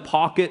pawn in the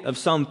pocket of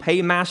some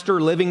paymaster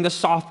living the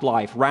soft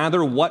life.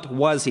 Rather, what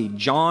was he?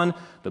 John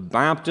the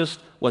Baptist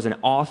was an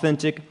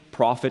authentic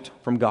prophet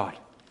from God.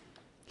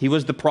 He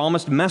was the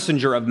promised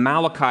messenger of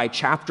Malachi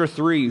chapter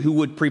 3 who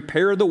would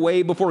prepare the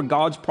way before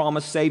God's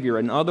promised Savior.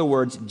 In other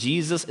words,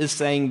 Jesus is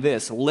saying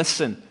this,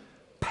 listen,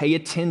 pay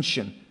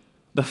attention.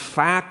 The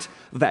fact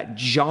that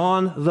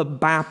John the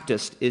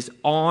Baptist is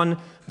on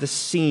the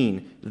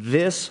scene,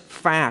 this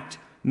fact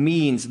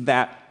means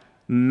that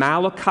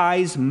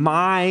Malachi's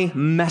my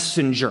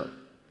messenger.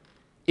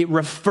 It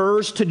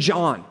refers to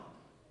John.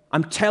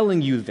 I'm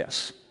telling you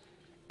this.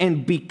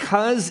 And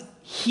because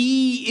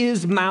he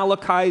is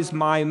Malachi's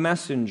my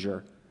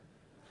messenger,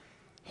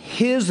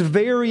 his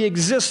very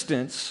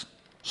existence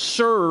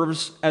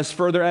serves as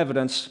further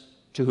evidence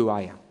to who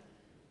I am.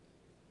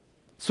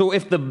 So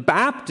if the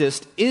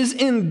Baptist is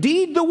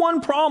indeed the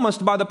one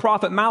promised by the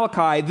prophet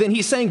Malachi, then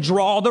he's saying,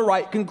 draw the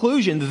right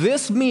conclusion.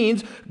 This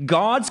means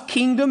God's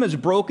kingdom is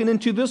broken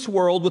into this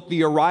world with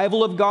the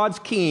arrival of God's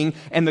king,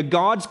 and the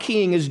God's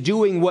king is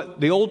doing what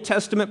the Old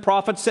Testament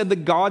prophet said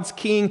that God's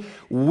king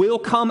will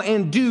come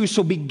and do.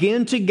 So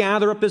begin to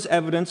gather up this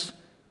evidence,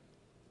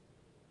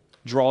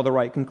 draw the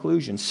right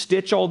conclusion.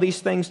 Stitch all these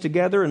things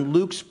together, and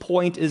Luke's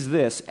point is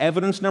this: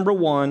 evidence number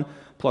one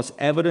plus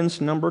evidence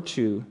number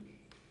two.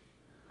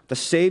 The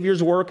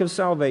Savior's work of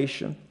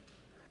salvation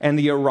and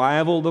the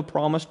arrival of the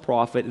promised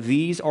prophet,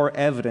 these are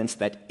evidence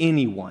that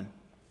anyone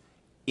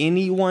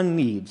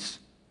needs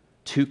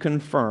to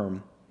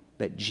confirm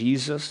that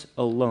Jesus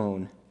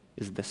alone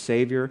is the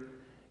Savior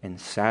and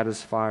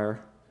satisfier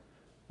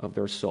of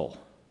their soul.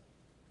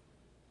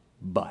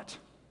 But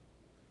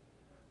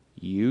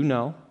you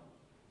know,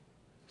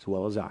 as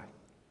well as I,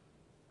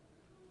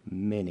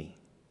 many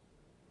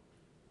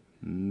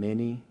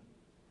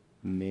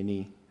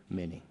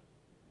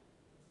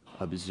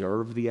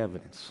observe the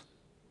evidence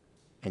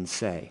and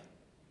say,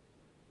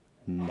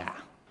 nah,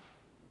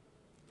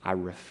 I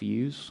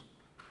refuse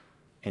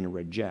and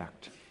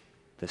reject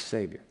the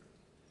Savior.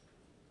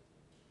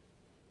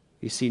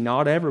 You see,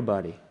 not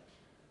everybody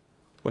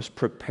was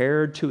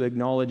prepared to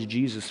acknowledge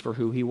Jesus for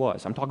who he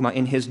was. I'm talking about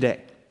in his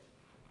day.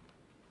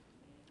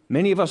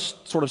 Many of us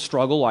sort of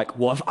struggle like,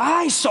 well, if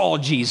I saw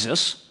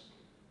Jesus,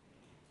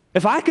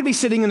 if I could be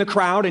sitting in the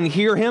crowd and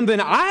hear him, then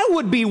I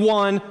would be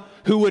one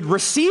who would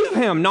receive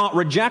him, not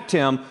reject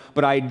him.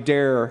 But I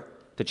dare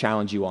to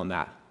challenge you on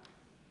that.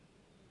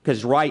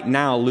 Because right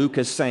now, Luke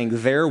is saying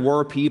there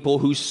were people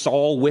who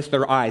saw with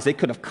their eyes. They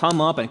could have come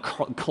up and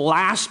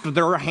clasped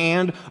their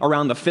hand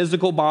around the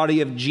physical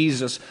body of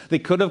Jesus. They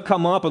could have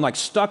come up and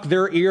stuck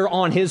their ear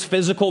on his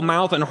physical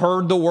mouth and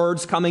heard the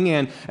words coming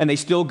in. And they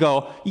still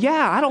go,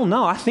 yeah, I don't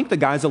know. I think the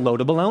guy's a load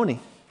of baloney.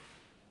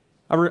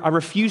 I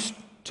refuse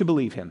to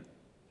believe him.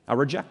 I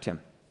reject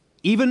him.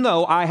 Even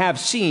though I have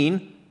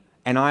seen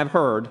and I've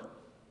heard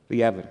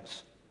the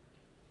evidence.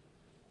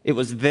 It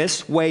was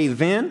this way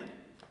then,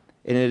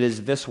 and it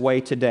is this way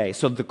today.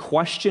 So the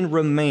question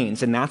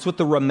remains, and that's what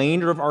the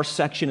remainder of our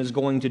section is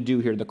going to do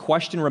here. The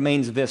question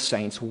remains this,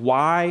 saints: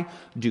 why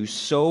do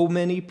so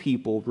many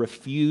people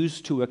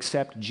refuse to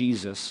accept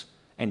Jesus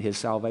and his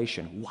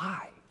salvation?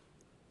 Why?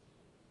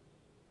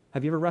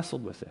 Have you ever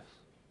wrestled with this?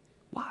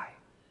 Why?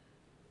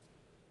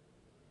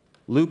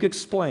 Luke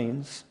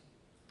explains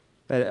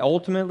that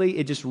ultimately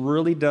it just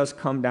really does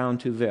come down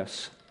to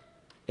this: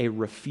 a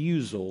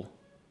refusal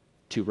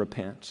to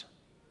repent.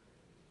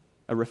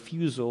 A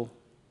refusal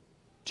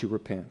to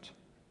repent.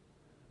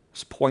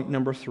 It's point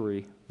number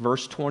 3,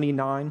 verse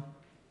 29,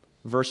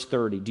 verse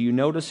 30. Do you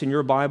notice in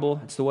your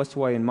Bible, it's the West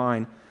way in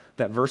mine,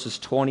 that verses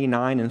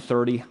 29 and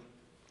 30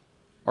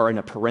 are in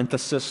a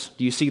parenthesis?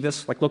 Do you see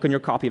this? Look in your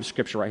copy of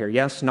Scripture right here.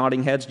 Yes,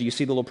 nodding heads. Do you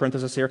see the little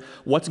parenthesis here?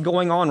 What's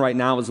going on right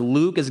now is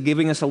Luke is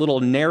giving us a little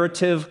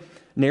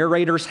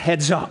narrator's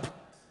heads up.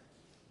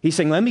 He's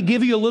saying, let me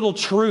give you a little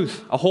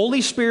truth, a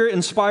Holy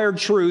Spirit-inspired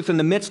truth in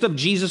the midst of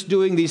Jesus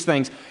doing these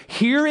things.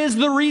 Here is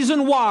the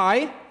reason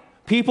why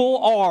people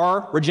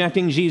are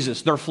rejecting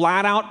Jesus. They're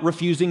flat out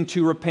refusing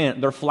to repent.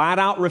 They're flat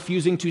out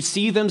refusing to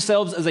see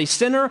themselves as a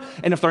sinner.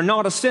 And if they're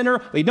not a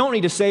sinner, they don't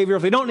need a Savior.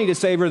 If they don't need a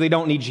Savior, they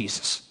don't need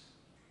Jesus.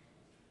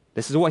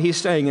 This is what he's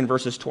saying in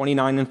verses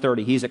 29 and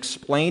 30. He's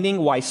explaining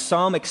why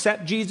some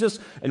accept Jesus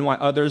and why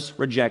others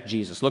reject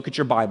Jesus. Look at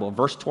your Bible,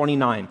 verse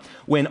 29.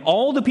 When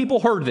all the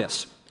people heard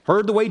this,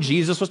 heard the way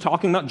Jesus was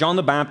talking about John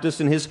the Baptist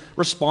and his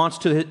response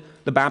to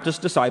the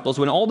Baptist disciples,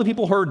 when all the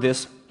people heard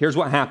this, here's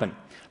what happened.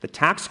 The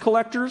tax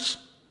collectors,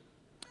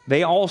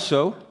 they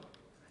also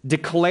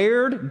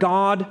declared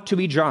God to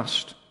be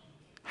just,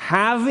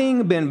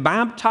 having been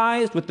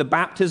baptized with the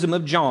baptism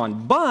of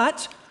John.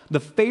 But the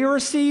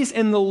Pharisees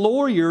and the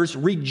lawyers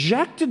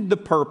rejected the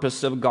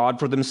purpose of God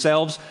for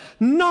themselves,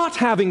 not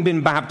having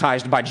been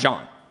baptized by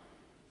John.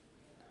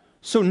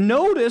 So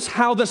notice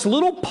how this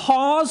little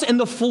pause in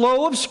the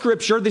flow of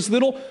Scripture, this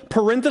little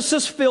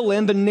parenthesis fill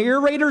in, the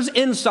narrator's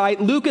insight,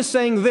 Luke is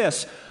saying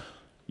this: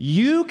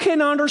 you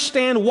can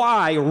understand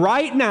why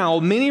right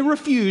now many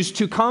refuse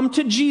to come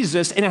to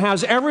Jesus, and it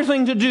has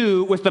everything to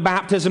do with the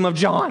baptism of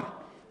John.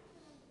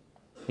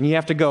 And you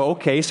have to go,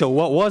 okay, so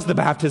what was the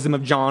baptism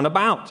of John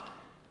about?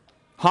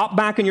 Hop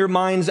back in your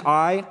mind's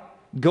eye.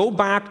 Go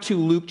back to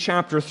Luke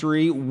chapter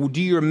 3.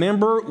 Do you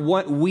remember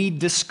what we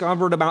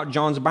discovered about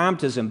John's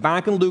baptism?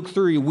 Back in Luke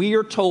 3, we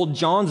are told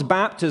John's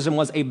baptism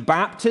was a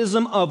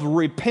baptism of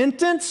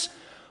repentance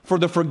for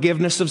the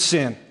forgiveness of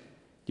sin. Do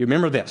you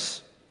remember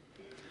this?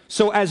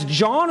 So as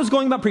John is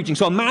going about preaching,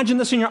 so imagine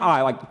this in your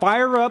eye, like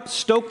fire up,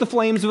 stoke the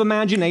flames of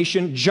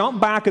imagination,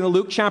 jump back into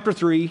Luke chapter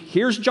 3.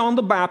 Here's John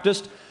the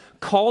Baptist,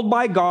 called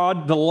by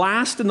God, the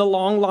last in the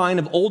long line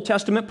of Old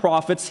Testament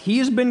prophets. He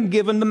has been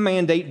given the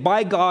mandate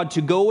by God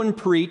to go and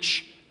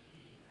preach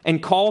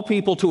and call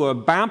people to a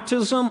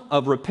baptism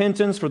of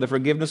repentance for the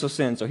forgiveness of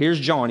sin. So here's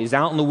John. He's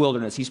out in the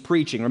wilderness. He's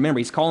preaching. Remember,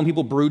 he's calling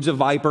people broods of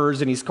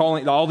vipers, and he's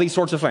calling all these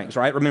sorts of things,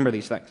 right? Remember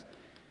these things.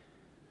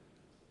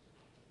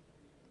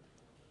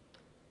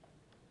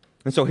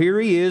 And so here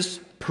he is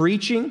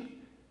preaching,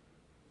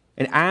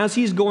 and as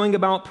he's going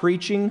about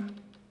preaching,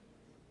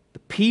 the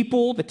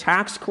people, the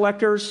tax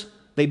collectors,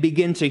 they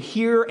begin to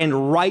hear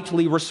and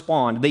rightly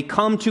respond. They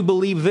come to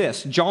believe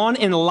this: John,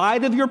 in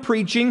light of your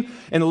preaching,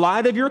 in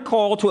light of your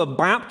call to a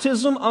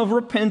baptism of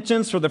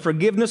repentance for the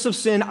forgiveness of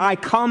sin, I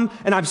come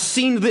and I've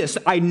seen this.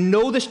 I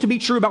know this to be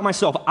true about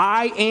myself.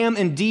 I am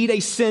indeed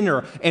a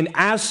sinner, and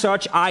as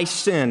such, I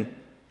sin.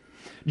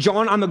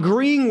 John, I'm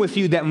agreeing with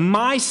you that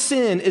my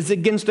sin is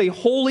against a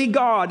holy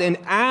God, and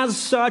as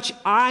such,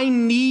 I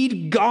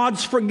need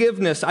God's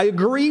forgiveness. I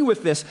agree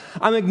with this.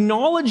 I'm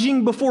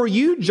acknowledging before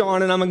you,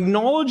 John, and I'm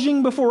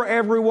acknowledging before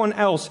everyone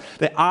else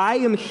that I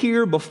am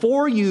here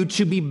before you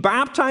to be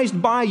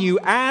baptized by you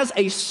as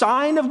a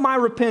sign of my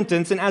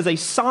repentance and as a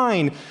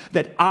sign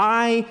that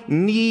I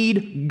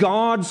need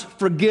God's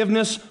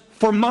forgiveness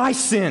for my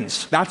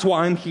sins. That's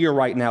why I'm here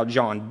right now,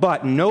 John.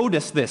 But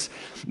notice this,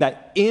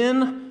 that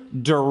in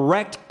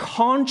direct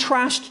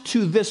contrast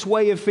to this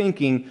way of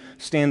thinking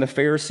stand the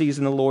Pharisees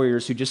and the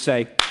lawyers who just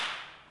say,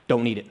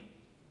 don't need it.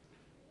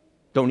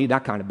 Don't need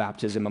that kind of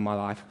baptism in my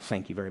life.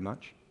 Thank you very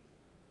much.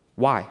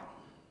 Why?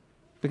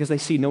 Because they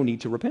see no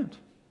need to repent.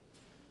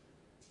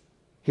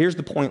 Here's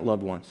the point,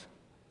 loved ones.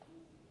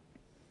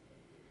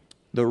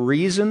 The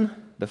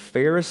reason the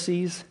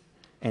Pharisees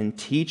and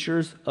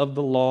teachers of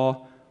the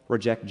law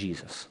reject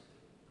Jesus,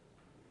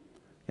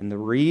 and the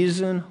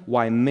reason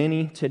why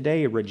many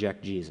today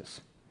reject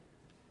Jesus,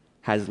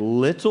 has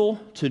little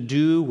to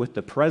do with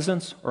the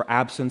presence or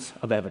absence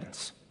of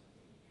evidence.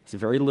 It's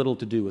very little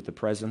to do with the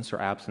presence or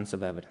absence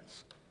of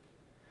evidence.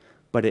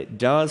 But it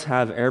does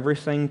have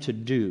everything to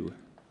do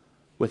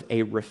with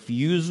a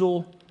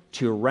refusal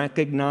to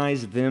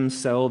recognize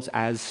themselves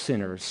as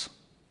sinners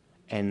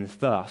and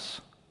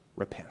thus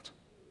repent.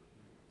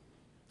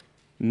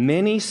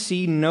 Many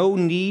see no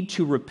need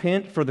to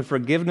repent for the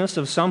forgiveness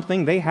of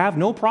something they have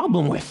no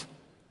problem with.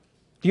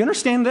 Do you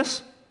understand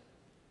this?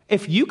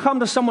 If you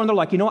come to someone, they're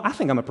like, I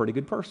think I'm a pretty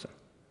good person.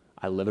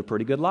 I live a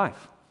pretty good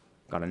life.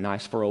 Got a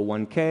nice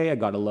 401k. I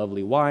got a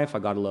lovely wife. I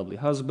got a lovely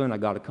husband. I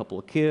got a couple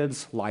of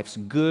kids. Life's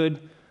good.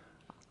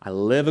 I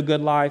live a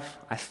good life.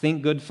 I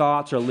think good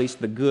thoughts, or at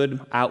least the good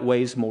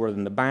outweighs more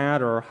than the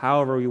bad, or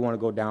however you want to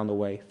go down the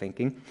way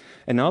thinking.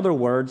 In other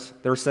words,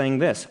 they're saying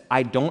this: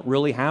 I don't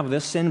really have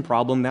this sin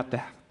problem that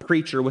the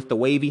preacher with the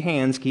wavy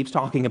hands keeps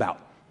talking about.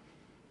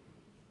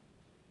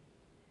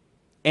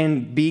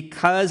 And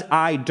because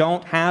I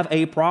don't have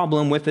a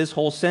problem with this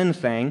whole sin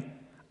thing,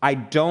 I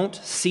don't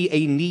see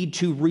a need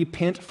to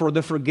repent for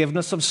the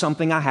forgiveness of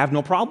something I have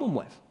no problem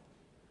with.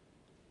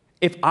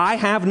 If I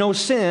have no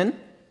sin,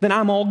 then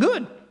I'm all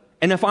good.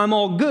 And if I'm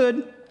all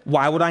good,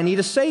 why would I need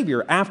a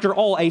Savior? After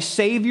all, a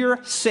Savior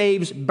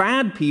saves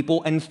bad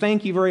people, and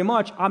thank you very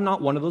much, I'm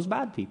not one of those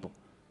bad people.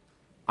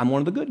 I'm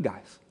one of the good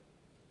guys.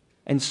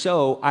 And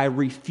so I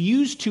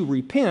refuse to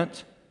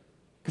repent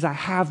because I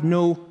have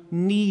no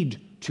need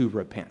to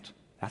repent.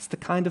 That's the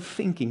kind of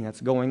thinking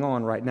that's going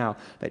on right now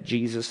that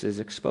Jesus is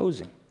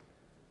exposing.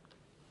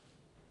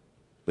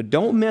 But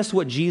don't miss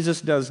what Jesus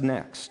does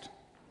next.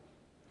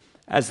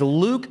 As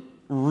Luke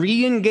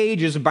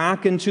re-engages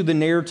back into the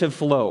narrative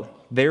flow,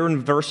 there in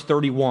verse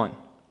 31,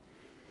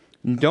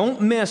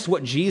 don't miss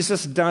what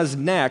Jesus does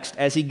next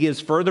as he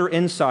gives further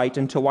insight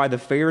into why the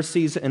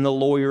Pharisees and the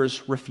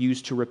lawyers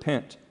refuse to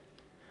repent.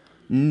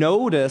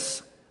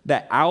 Notice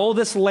that all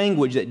this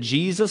language that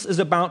Jesus is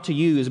about to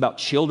use about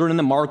children in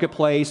the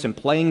marketplace and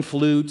playing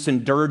flutes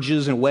and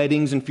dirges and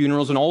weddings and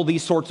funerals and all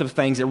these sorts of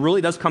things, it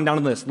really does come down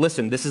to this.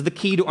 Listen, this is the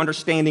key to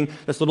understanding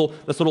this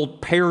little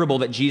parable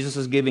that Jesus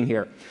is giving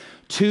here.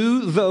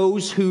 To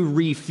those who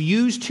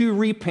refuse to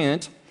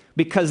repent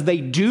because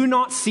they do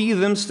not see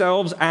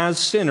themselves as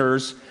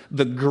sinners,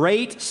 the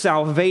great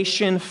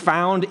salvation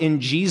found in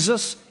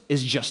Jesus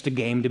is just a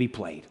game to be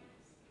played.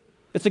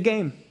 It's a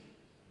game.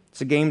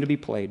 It's a game to be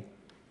played.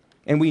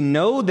 And we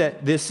know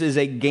that this is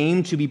a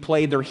game to be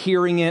played. They're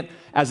hearing it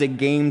as a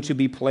game to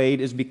be played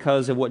is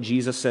because of what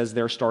Jesus says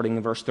there starting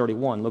in verse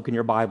 31. Look in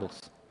your Bibles.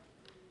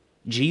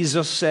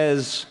 Jesus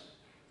says,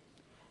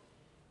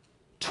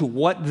 "To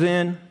what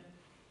then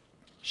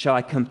shall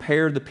I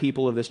compare the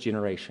people of this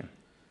generation?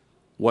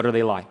 What are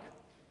they like?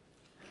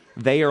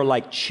 They are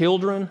like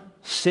children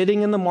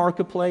sitting in the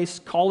marketplace,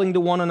 calling to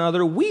one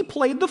another, 'We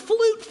played the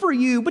flute for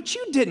you, but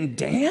you didn't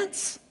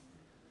dance.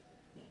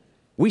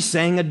 We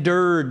sang a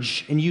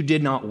dirge, and you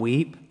did not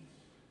weep.'"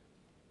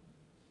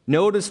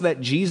 Notice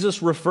that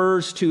Jesus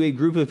refers to a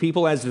group of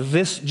people as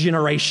this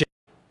generation.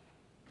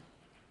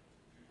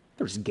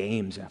 There's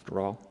games, after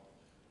all.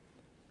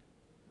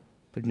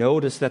 But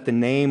notice that the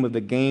name of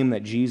the game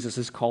that Jesus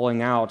is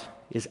calling out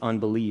is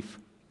unbelief.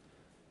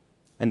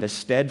 And the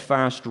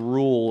steadfast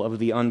rule of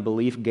the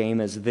unbelief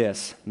game is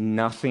this: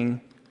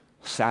 nothing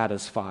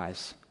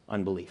satisfies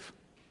unbelief.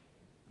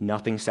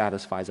 Nothing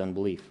satisfies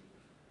unbelief.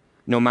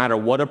 No matter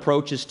what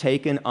approach is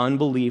taken,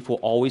 unbelief will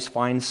always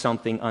find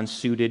something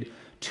unsuited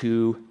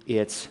to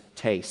its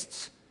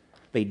tastes.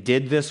 They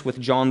did this with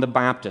John the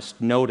Baptist.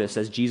 Notice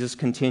as Jesus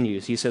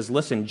continues, he says,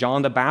 listen,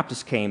 John the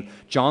Baptist came.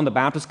 John the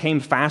Baptist came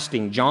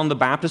fasting. John the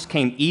Baptist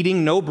came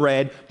eating no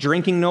bread,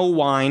 drinking no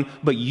wine,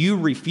 but you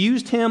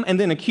refused him and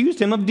then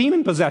accused him of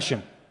demon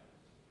possession.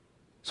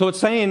 So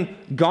it's saying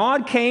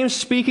God came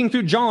speaking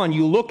through John.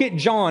 You look at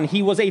John,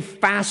 he was a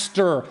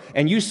faster,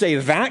 and you say,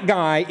 that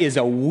guy is a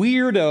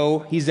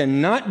weirdo, he's a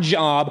nut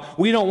job,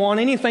 we don't want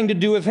anything to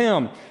do with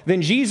him.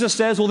 Then Jesus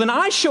says, well, then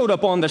I showed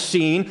up on the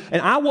scene, and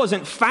I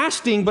wasn't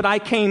fasting, but I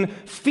came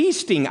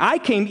feasting, I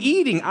came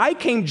eating, I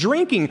came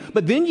drinking.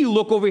 But then you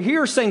look over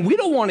here saying, we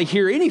don't want to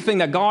hear anything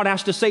that God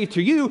has to say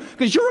to you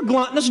because you're a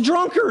gluttonous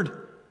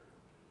drunkard.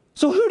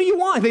 So who do you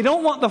want? They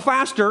don't want the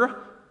faster.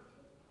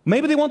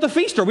 Maybe they want the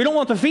feaster. We don't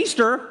want the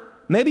feaster.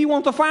 Maybe you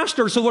want the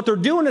faster. So what they're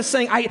doing is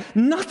saying,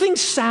 nothing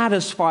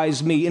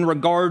satisfies me in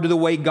regard to the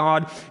way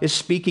God is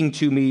speaking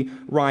to me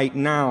right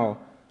now.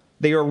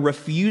 They are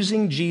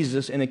refusing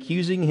Jesus and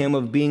accusing him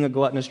of being a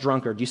gluttonous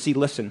drunkard. You see,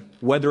 listen,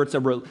 whether it's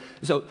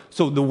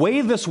so the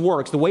way this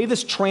works, the way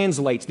this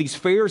translates, these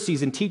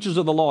Pharisees and teachers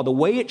of the law, the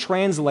way it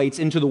translates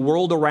into the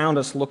world around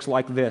us looks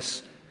like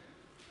this.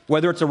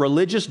 Whether it's a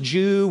religious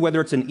Jew,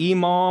 whether it's an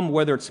imam,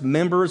 whether it's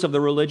members of the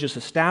religious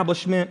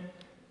establishment,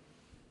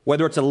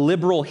 whether it's a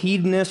liberal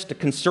hedonist, a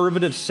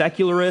conservative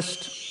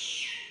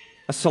secularist,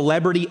 a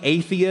celebrity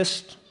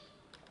atheist,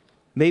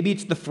 maybe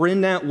it's the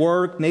friend at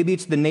work, maybe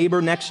it's the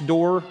neighbor next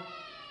door,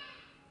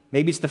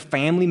 maybe it's the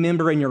family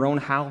member in your own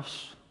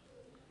house.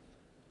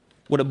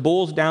 What it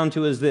boils down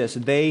to is this: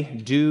 they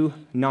do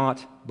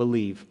not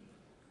believe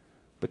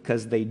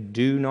because they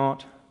do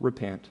not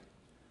repent.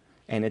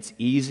 And it's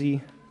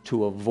easy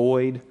to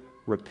avoid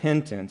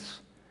repentance,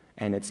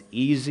 and it's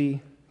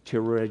easy to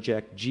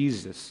reject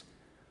Jesus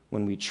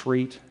when we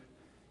treat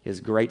his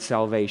great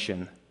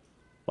salvation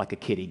like a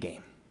kiddie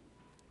game.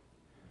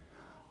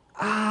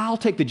 I'll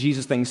take the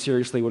Jesus thing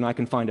seriously when I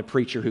can find a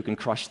preacher who can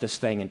crush this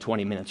thing in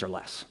 20 minutes or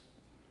less.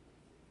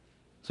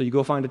 So you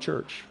go find a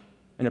church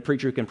and a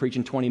preacher who can preach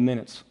in 20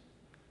 minutes.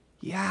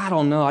 Yeah, I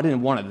don't know. I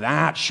didn't want it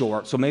that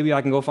short, so maybe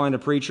I can go find a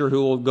preacher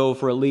who will go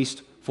for at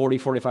least 40,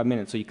 45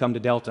 minutes. So you come to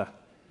Delta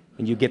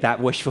and you get that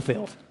wish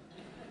fulfilled.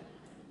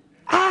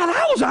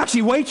 That was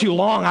actually way too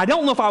long. I'm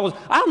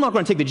not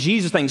going to take the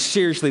Jesus thing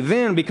seriously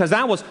then because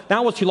that was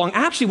too long.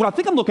 Actually, what I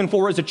think I'm looking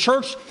for is a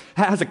church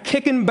that has a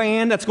kicking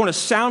band that's going to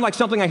sound like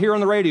something I hear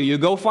on the radio. You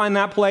go find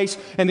that place,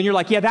 and then you're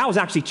like, yeah, that was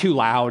actually too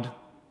loud.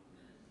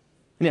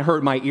 And it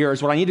hurt my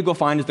ears. What I need to go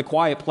find is the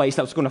quiet place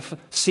that's going to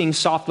sing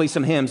softly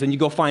some hymns. And you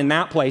go find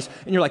that place,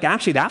 and you're like,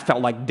 actually, that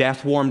felt like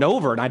death warmed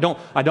over, and I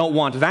don't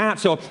want that.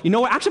 So you know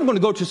what? Actually, I'm going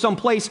to go to some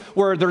place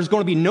where there's going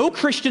to be no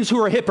Christians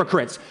who are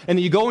hypocrites. And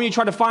then you go and you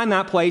try to find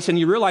that place, and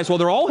you realize, well,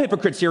 they're all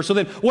hypocrites here. So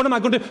then what am I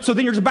going to do? So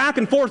then you're just back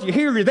and forth. You're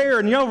here, you're there,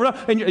 and you're over,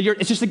 and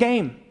it's just a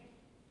game.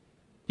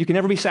 You can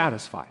never be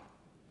satisfied.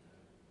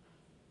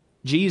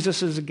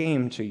 Jesus is a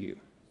game to you.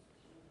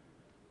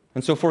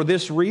 And so for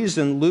this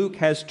reason, Luke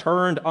has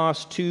turned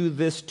us to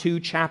this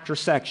two-chapter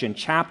section,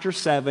 chapter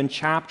 7,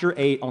 chapter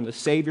 8, on the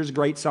Savior's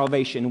great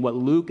salvation. And what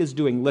Luke is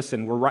doing,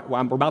 listen, we're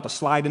about to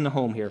slide into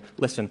home here.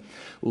 Listen,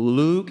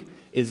 Luke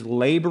is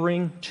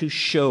laboring to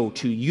show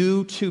to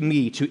you, to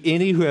me, to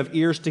any who have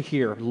ears to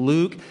hear.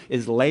 Luke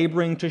is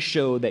laboring to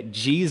show that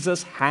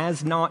Jesus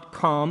has not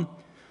come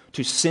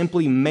to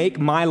simply make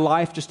my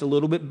life just a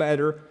little bit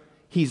better.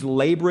 He's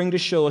laboring to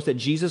show us that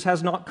Jesus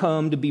has not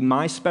come to be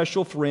my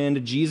special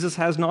friend. Jesus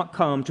has not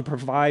come to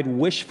provide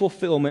wish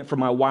fulfillment for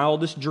my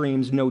wildest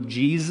dreams. No,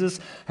 Jesus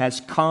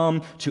has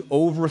come to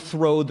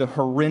overthrow the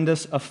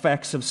horrendous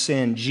effects of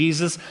sin.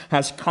 Jesus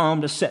has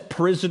come to set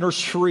prisoners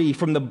free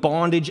from the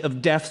bondage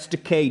of death's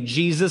decay.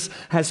 Jesus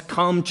has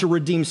come to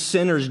redeem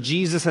sinners.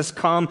 Jesus has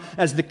come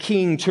as the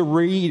King to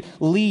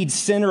lead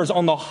sinners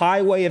on the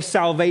highway of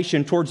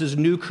salvation towards his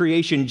new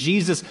creation.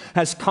 Jesus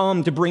has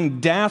come to bring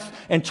death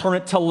and turn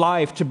it to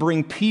life, to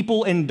bring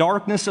people in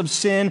darkness of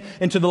sin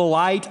into the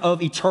light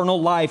of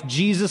eternal life.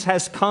 Jesus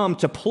has come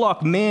to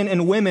pluck men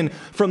and women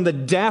from the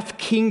death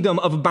kingdom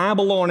of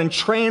Babylon and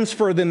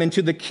transfer them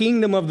into the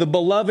kingdom of the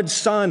beloved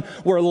Son,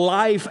 where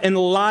life and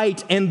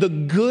light and the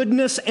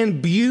goodness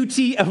and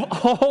beauty of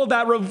all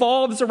that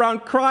revolves around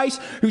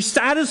Christ, who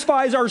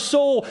satisfies our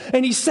soul.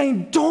 And he's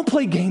saying, don't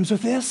play games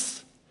with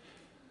this.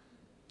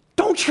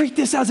 Don't treat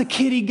this as a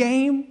kiddie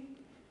game.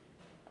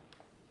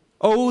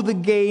 Oh, the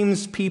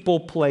games people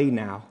play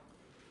now,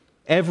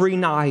 every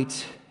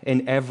night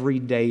and every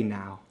day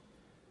now,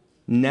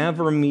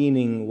 never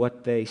meaning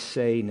what they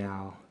say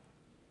now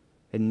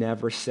and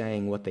never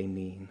saying what they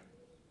mean.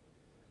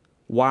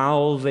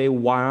 While they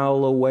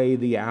while away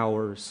the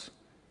hours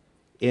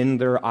in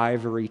their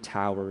ivory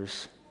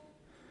towers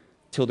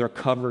till they're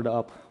covered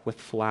up with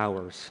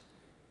flowers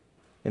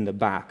in the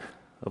back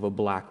of a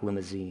black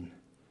limousine.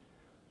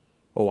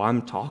 Oh,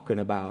 I'm talking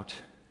about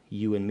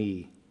you and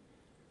me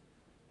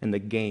and the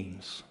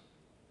games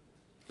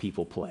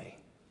people play.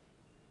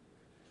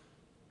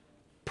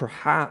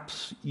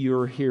 Perhaps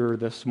you're here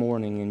this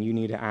morning and you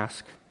need to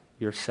ask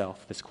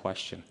yourself this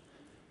question.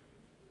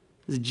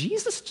 Is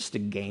Jesus just a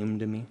game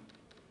to me?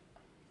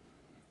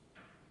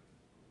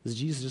 Is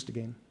Jesus just a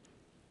game?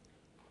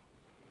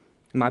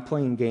 Am I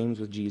playing games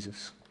with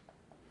Jesus?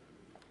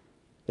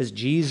 Is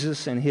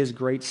Jesus and his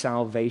great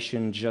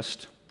salvation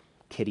just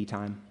kiddie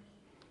time?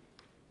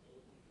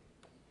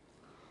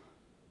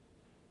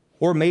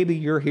 Or maybe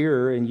you're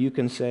here and you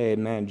can say,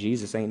 man,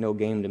 Jesus ain't no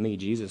game to me.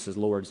 Jesus is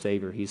Lord,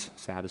 Savior. He's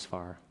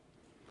satisfier.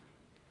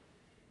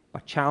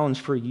 A challenge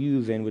for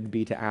you then would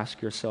be to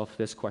ask yourself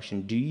this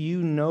question. Do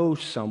you know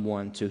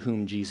someone to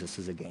whom Jesus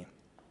is a game?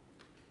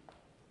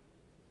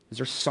 Is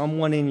there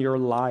someone in your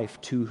life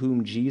to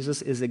whom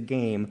Jesus is a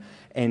game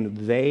and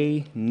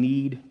they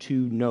need to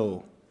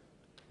know,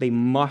 they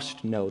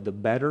must know the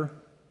better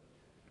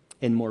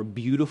and more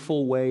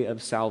beautiful way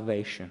of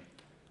salvation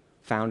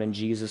found in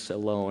Jesus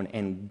alone,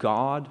 and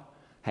God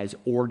has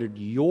ordered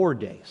your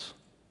days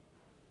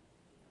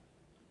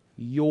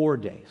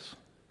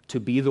to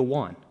be the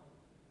one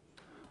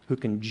who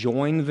can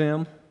join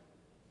them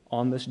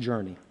on this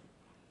journey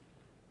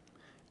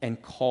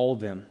and call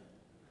them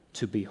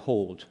to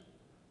behold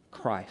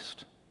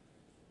Christ,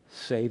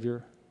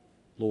 Savior,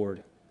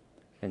 Lord,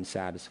 and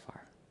Satisfier.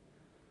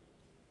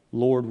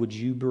 Lord, would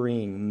you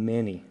bring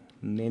many,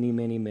 many,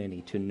 many,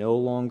 many to no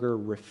longer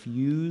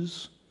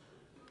refuse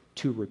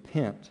to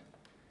repent,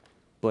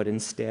 but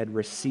instead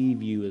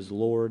receive you as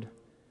Lord,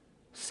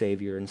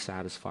 Savior, and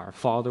Satisfier.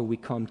 Father, we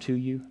come to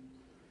you.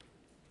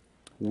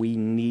 We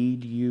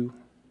need you.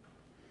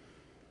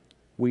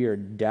 We are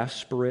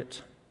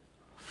desperate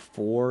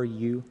for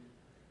you.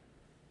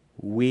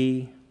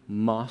 We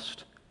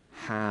must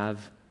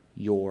have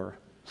your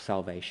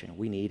salvation.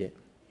 We need it.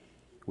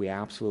 We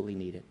absolutely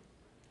need it.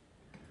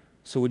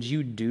 So would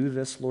you do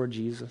this, Lord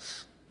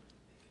Jesus?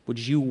 Would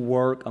you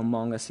work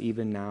among us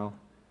even now?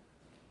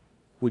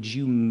 Would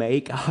you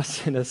make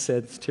us, in a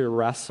sense, to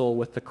wrestle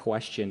with the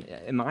question,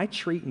 am I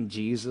treating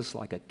Jesus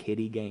like a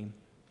kiddie game?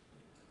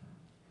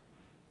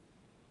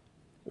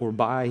 Or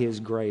by his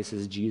grace,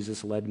 has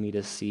Jesus led me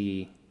to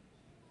see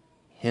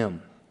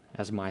him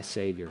as my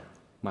Savior,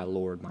 my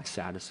Lord, my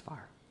Satisfier?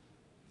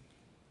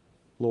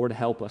 Lord,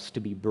 help us to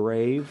be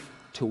brave,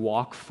 to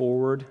walk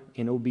forward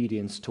in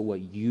obedience to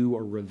what you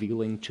are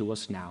revealing to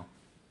us now.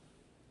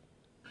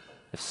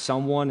 If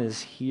someone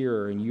is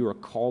here and you are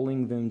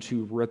calling them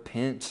to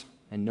repent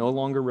and no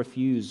longer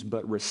refuse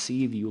but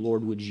receive you,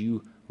 Lord, would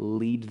you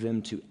lead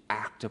them to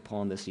act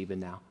upon this even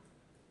now?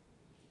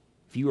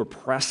 If you are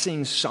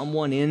pressing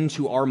someone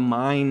into our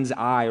mind's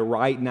eye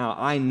right now,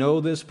 I know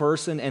this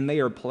person and they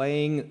are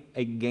playing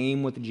a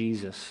game with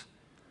Jesus.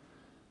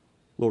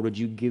 Lord, would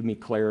you give me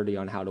clarity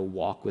on how to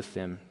walk with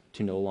them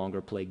to no longer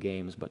play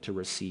games, but to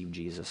receive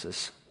Jesus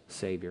as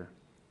Savior,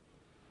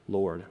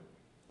 Lord,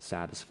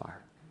 Satisfier.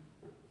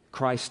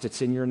 Christ,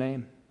 it's in your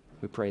name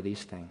we pray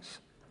these things.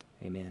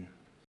 Amen.